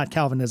 that's not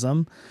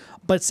Calvinism.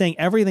 But saying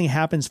everything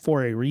happens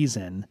for a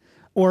reason.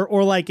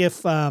 Or like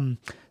if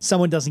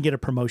someone doesn't get a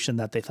promotion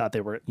that they thought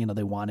they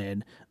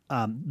wanted,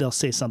 they'll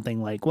say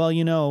something like, well,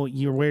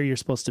 you're where you're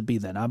supposed to be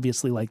then.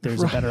 Obviously, like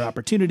there's a better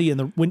opportunity,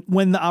 and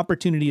when the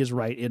opportunity is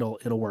right,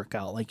 it'll work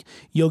out. Like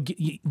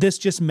this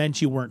just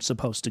meant you weren't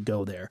supposed to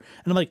go there.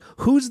 And I'm like,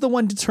 who's the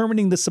one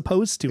determining the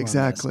supposed to?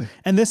 Exactly.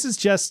 And this is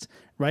just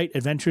right.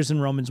 Adventures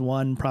in Romans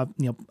 1,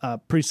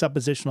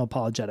 presuppositional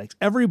apologetics.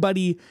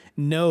 Everybody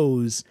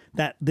knows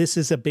that this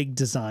is a big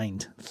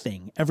designed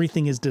thing.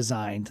 Everything is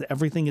designed.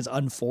 Everything is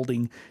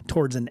unfolding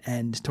towards an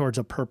end, towards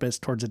a purpose,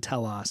 towards a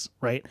telos,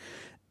 right?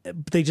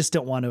 They just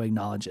don't want to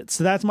acknowledge it.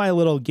 So that's my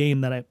little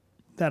game that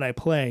I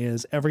play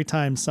is every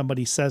time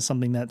somebody says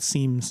something that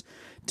seems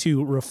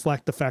to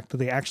reflect the fact that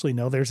they actually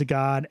know there's a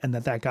God and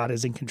that God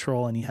is in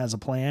control and he has a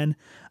plan,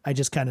 I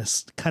just kind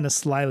of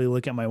slyly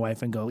look at my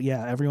wife and go,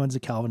 yeah, everyone's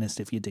a Calvinist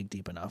if you dig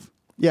deep enough.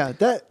 Yeah,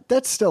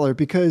 that's stellar,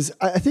 because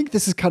I think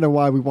this is kind of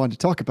why we wanted to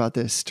talk about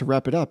this to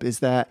wrap it up, is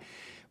that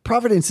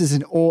providence is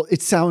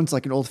it sounds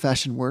like an old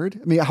fashioned word.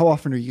 I mean, how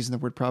often are you using the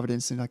word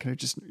providence in like kind of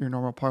just your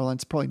normal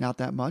parlance? Probably not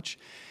that much.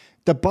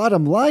 The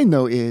bottom line,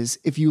 though, is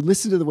if you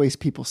listen to the ways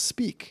people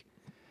speak,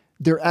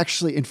 they're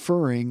actually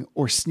inferring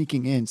or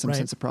sneaking in some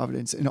sense of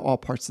providence in all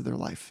parts of their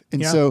life.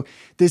 And so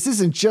this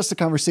isn't just a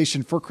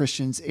conversation for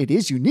Christians. It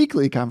is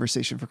uniquely a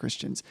conversation for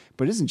Christians,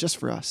 but it isn't just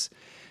for us.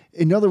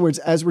 In other words,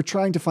 as we're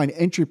trying to find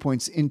entry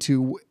points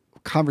into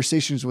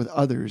conversations with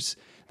others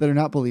that are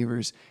not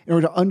believers, in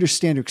order to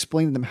understand or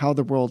explain to them how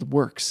the world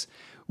works,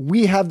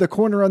 we have the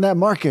corner on that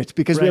market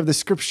because we have the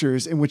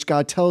scriptures in which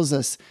God tells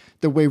us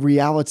the way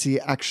reality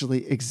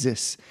actually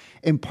exists.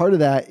 And part of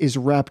that is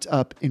wrapped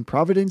up in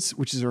providence,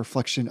 which is a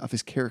reflection of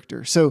his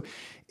character. So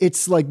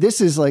it's like, this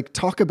is like,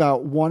 talk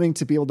about wanting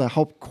to be able to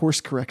help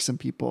course correct some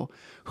people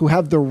who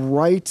have the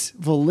right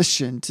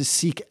volition to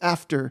seek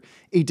after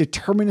a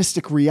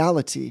deterministic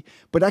reality,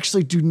 but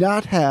actually do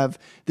not have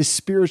the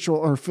spiritual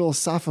or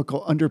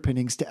philosophical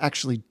underpinnings to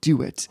actually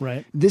do it.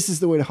 Right. This is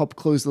the way to help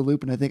close the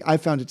loop. And I think I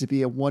found it to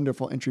be a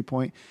wonderful entry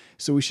point.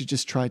 So we should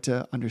just try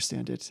to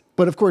understand it.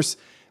 But of course,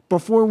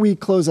 before we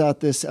close out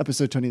this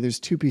episode, Tony, there's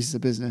two pieces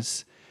of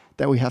business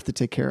that we have to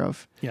take care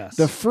of. Yes.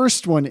 The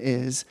first one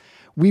is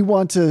we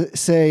want to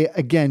say,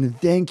 again,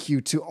 thank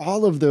you to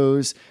all of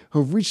those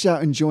who have reached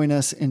out and joined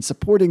us in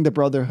supporting the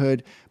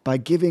Brotherhood by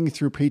giving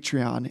through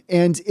Patreon.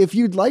 And if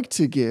you'd like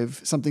to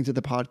give something to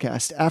the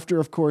podcast after,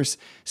 of course,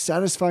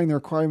 satisfying the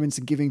requirements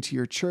and giving to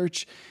your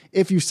church,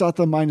 if you sought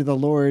the mind of the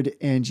Lord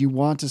and you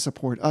want to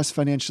support us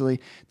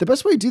financially, the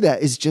best way to do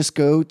that is just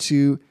go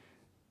to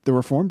the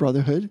Reformed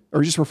Brotherhood,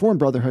 or just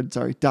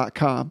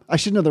reformedbrotherhood.com. I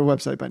should know their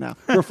website by now.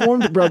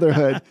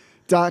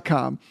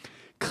 reformedbrotherhood.com.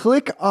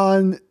 Click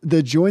on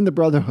the Join the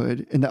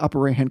Brotherhood in the upper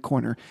right-hand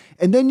corner,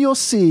 and then you'll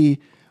see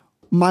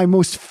my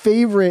most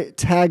favorite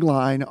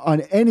tagline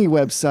on any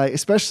website,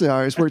 especially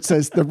ours, where it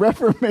says, the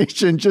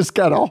Reformation just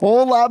got a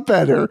whole lot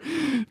better.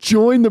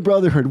 Join the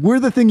Brotherhood. We're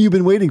the thing you've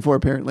been waiting for,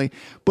 apparently.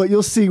 But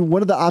you'll see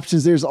one of the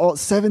options. There's all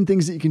 7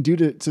 things that you can do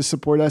to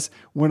support us.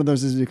 One of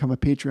those is to become a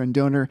Patreon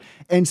donor.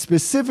 And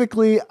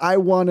specifically, I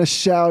want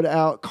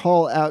to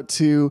call out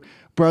to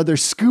Brother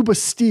Scuba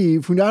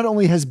Steve, who not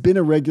only has been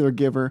a regular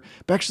giver,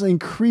 but actually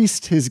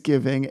increased his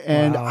giving.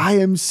 And I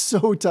am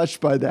so touched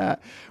by that.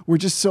 We're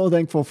just so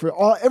thankful for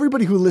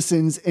everybody who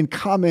listens and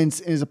comments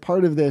and is a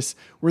part of this.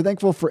 We're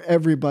thankful for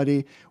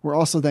everybody. We're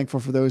also thankful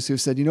for those who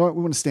have said, you know what,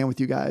 we want to stand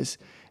with you guys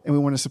and we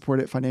want to support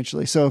it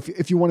financially. So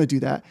if you want to do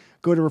that,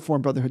 go to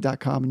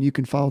reformedbrotherhood.com and you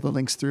can follow the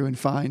links through and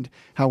find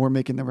how we're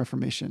making the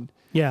Reformation.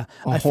 Yeah.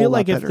 I feel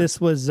like if this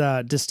was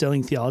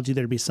distilling theology,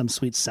 there'd be some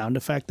sweet sound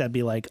effect. That'd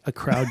be like a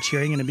crowd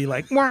cheering and it'd be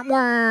like, wah,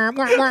 wah,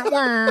 wah, wah,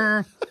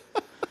 wah.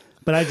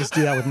 But I just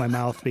do that with my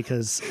mouth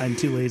because I'm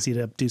too lazy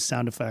to do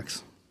sound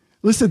effects.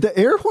 Listen, the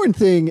air horn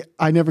thing,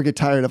 I never get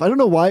tired of. I don't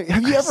know why.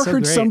 Have you ever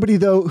heard somebody,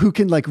 though, who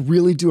can like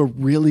really do a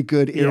really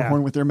good air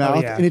horn with their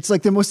mouth? And it's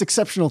like the most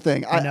exceptional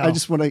thing. I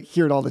just want to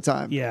hear it all the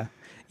time. Yeah.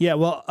 Yeah,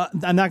 well,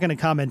 I'm not going to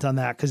comment on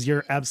that because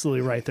you're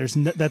absolutely right.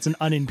 That's an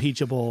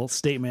unimpeachable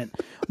statement.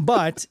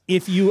 But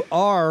if you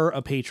are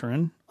a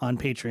patron on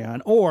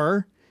Patreon,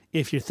 or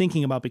if you're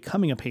thinking about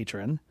becoming a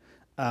patron,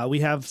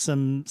 we have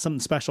something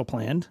special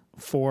planned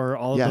for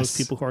all of those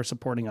people who are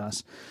supporting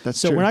us.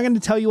 That's true. We're not going to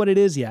tell you what it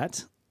is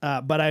yet.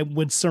 But I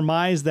would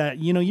surmise that,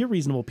 you're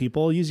reasonable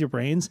people. Use your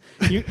brains.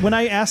 When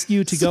I ask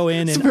you to go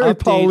in and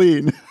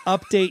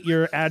update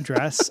your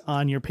address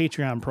on your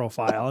Patreon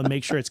profile and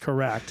make sure it's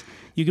correct,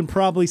 you can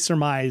probably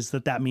surmise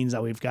that means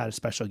that we've got a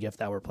special gift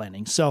that we're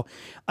planning. So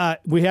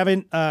we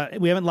haven't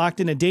locked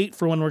in a date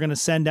for when we're going to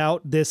send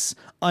out this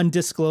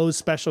undisclosed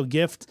special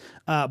gift.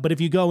 But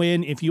if you go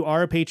in, if you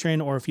are a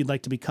patron or if you'd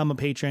like to become a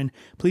patron,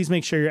 please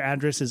make sure your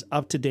address is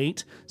up to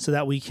date so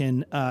that we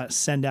can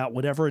send out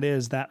whatever it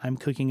is that I'm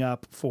cooking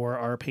up for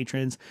our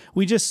patrons.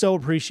 We just so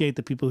appreciate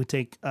the people who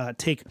take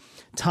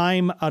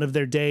time out of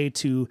their day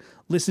to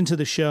listen to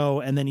the show,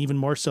 and then even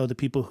more so the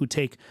people who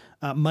take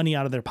money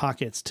out of their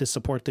pockets to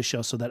support the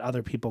show so that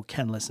other people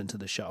can listen to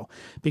the show.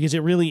 Because it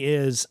really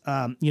is,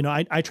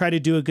 I try to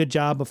do a good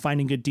job of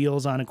finding good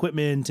deals on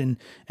equipment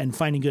and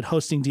finding good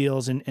hosting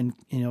deals and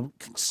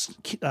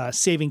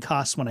saving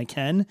costs when I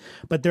can.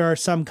 But there are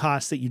some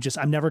costs that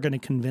I'm never going to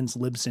convince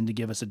Libsyn to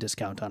give us a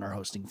discount on our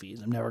hosting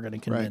fees. I'm never going to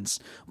convince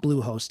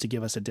Bluehost to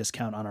give us a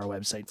discount on our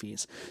website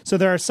fees. So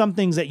there are some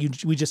things that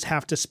we just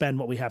have to spend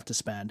what we have to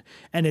spend.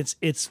 And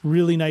it's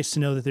really nice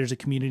to know that there's a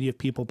community of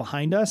people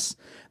behind us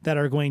that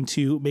are going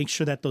to make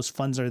sure that those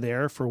funds are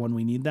there for when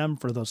we need them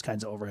for those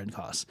kinds of overhead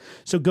costs.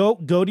 So go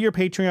to your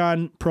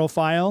Patreon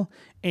profile,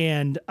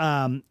 and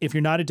if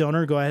you're not a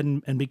donor, go ahead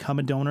and become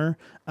a donor.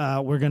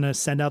 We're going to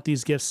send out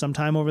these gifts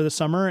sometime over the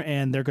summer,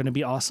 and they're going to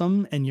be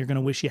awesome, and you're going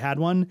to wish you had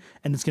one,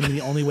 and it's going to be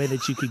the only way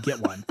that you could get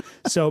one.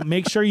 So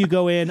make sure you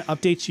go in,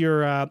 update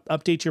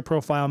your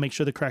profile, make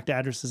sure the correct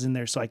address is in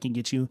there so I can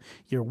get you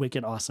your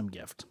wicked awesome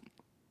gift.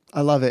 I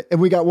love it. And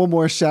we got one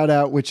more shout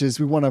out, which is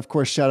we want to, of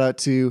course, shout out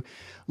to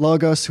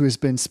Logos, who has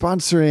been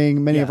sponsoring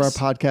many of our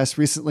podcasts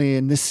recently,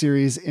 in this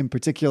series in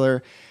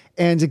particular.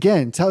 And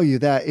again, tell you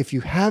that if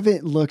you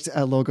haven't looked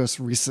at Logos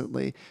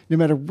recently, no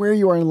matter where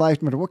you are in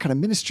life, no matter what kind of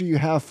ministry you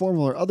have,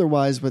 formal or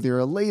otherwise, whether you're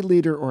a lay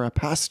leader or a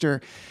pastor,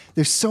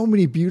 there's so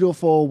many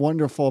beautiful,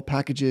 wonderful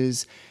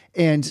packages.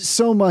 And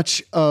so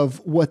much of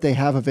what they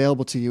have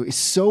available to you is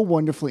so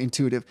wonderfully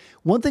intuitive.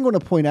 One thing I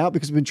want to point out,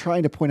 because we've been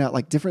trying to point out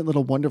like different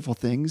little wonderful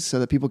things so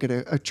that people get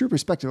a true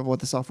perspective of what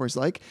the software is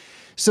like.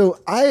 So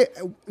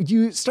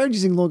you started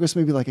using Logos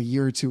maybe like a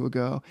year or two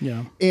ago.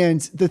 Yeah.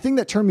 And the thing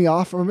that turned me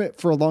off from it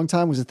for a long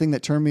time was the thing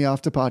that turned me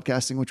off to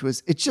podcasting, which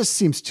was it just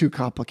seems too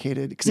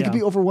complicated because it can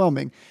be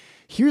overwhelming.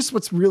 Here's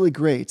what's really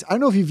great. I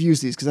don't know if you've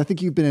used these because I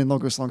think you've been in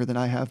Logos longer than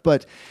I have,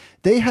 but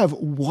they have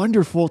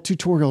wonderful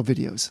tutorial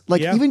videos,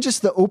 like even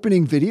just the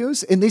opening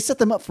videos, and they set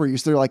them up for you.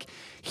 So they're like,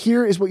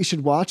 here is what you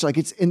should watch. Like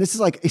and this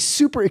is like a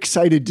super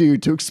excited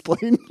dude to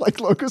explain like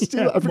Logos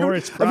to you. I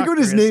forgot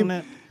his name.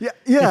 Yeah.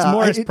 It's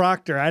Morris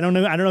Proctor. I don't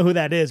know who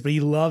that is, but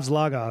he loves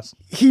Logos.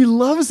 He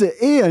loves it.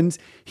 And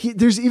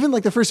there's even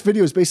like the first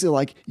video is basically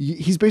like,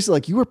 he's basically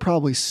like, you are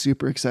probably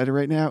super excited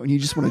right now and you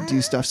just want to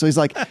do stuff. So he's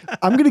like,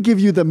 I'm going to give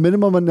you the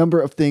minimum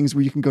number of things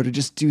where you can go to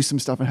just do some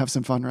stuff and have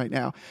some fun right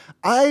now.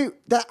 I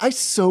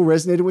so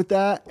resonated with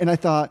that. And I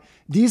thought,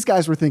 these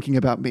guys were thinking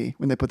about me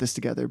when they put this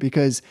together,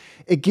 because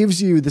it gives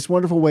you this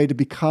wonderful way to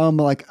become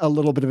like a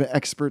little bit of an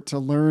expert, to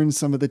learn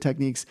some of the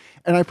techniques.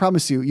 And I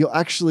promise you'll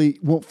actually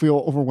won't feel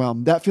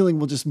overwhelmed. That feeling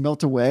will just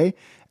melt away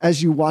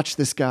as you watch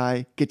this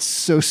guy get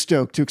so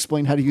stoked to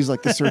explain how to use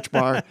like the search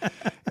bar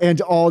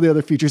and all the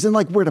other features and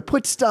like where to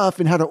put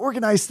stuff and how to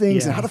organize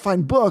things and how to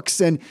find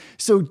books. And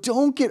so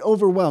don't get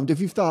overwhelmed.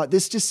 If you've thought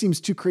this just seems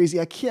too crazy,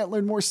 I can't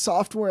learn more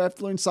software. I have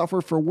to learn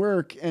software for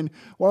work. And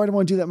why would I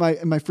want to do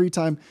that in my free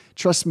time?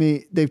 Trust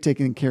me, they've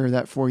taken care of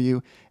that for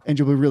you, and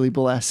you'll be really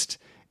blessed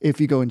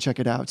if you go and check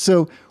it out.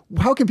 So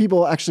how can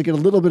people actually get a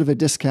little bit of a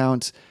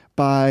discount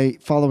by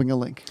following a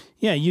link?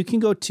 Yeah, you can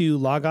go to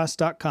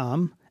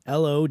logos.com,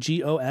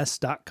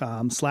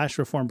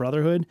 logos.com/Reformed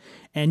Brotherhood,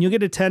 and you'll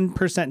get a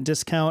 10%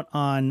 discount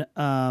on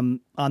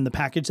the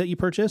package that you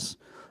purchase,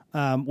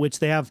 which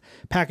they have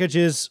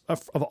packages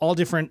of all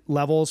different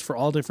levels for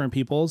all different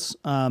peoples.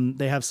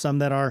 They have some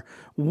that are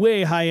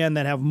way high end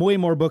that have way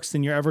more books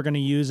than you're ever going to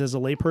use as a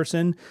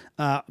layperson.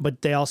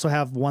 But they also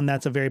have one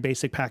that's a very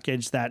basic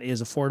package that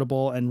is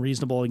affordable and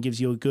reasonable and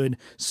gives you a good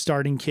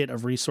starting kit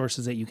of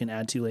resources that you can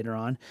add to later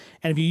on.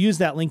 And if you use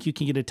that link, you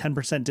can get a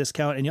 10%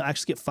 discount, and you'll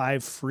actually get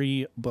 5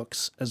 free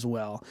books as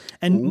well.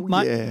 And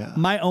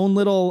my own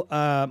little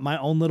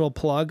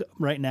plug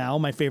right now,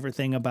 my favorite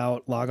thing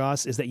about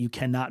Logos is that you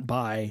cannot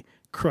buy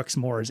Crooks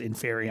Moore's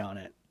Inferi on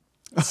it.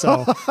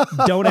 So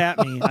don't at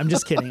me. I'm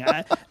just kidding.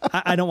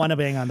 I don't want to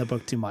bang on the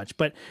book too much,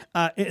 but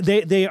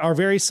they are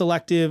very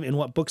selective in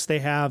what books they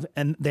have,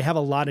 and they have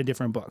a lot of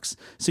different books.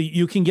 So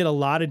you can get a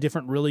lot of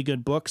different really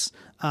good books.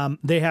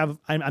 They have,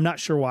 I'm not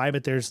sure why,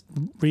 but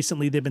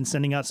recently they've been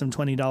sending out some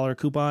 $20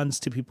 coupons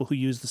to people who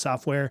use the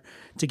software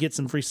to get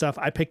some free stuff.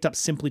 I picked up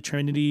Simply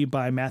Trinity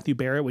by Matthew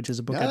Barrett, which is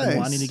a book I've been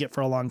wanting to get for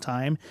a long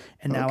time.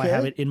 And now I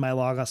have it in my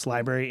Logos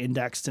library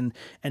indexed and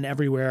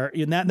everywhere.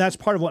 And that's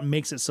part of what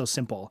makes it so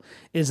simple,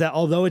 is that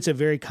although it's a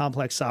very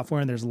complex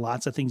software and there's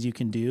lots of things you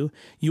can do,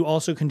 you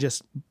also can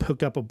just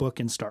pick up a book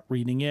and start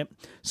reading it.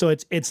 So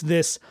it's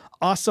this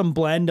awesome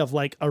blend of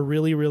like a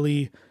really,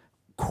 really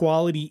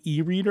quality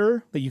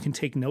e-reader that you can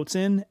take notes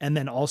in, and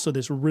then also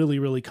this really,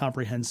 really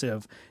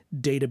comprehensive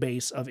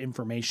database of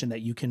information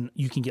that you can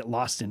get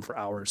lost in for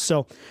hours.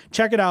 So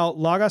check it out,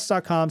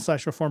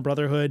 logos.com/Reformed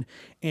Brotherhood.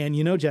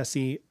 And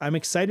Jesse, I'm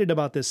excited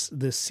about this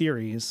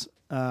series.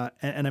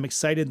 and I'm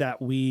excited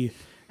that we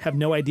have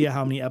no idea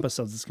how many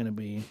episodes it's going to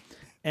be.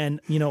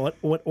 And you know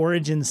what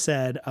Origin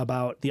said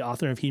about the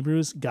author of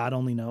Hebrews, God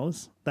only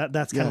knows.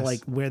 That's kind of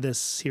like where this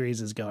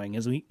series is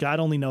going. God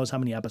only knows how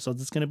many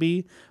episodes it's going to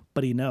be,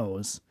 but he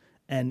knows.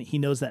 And he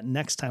knows that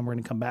next time we're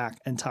going to come back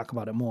and talk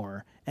about it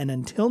more. And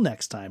until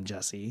next time,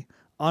 Jesse,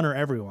 honor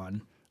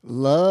everyone.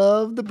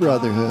 Love the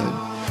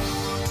brotherhood.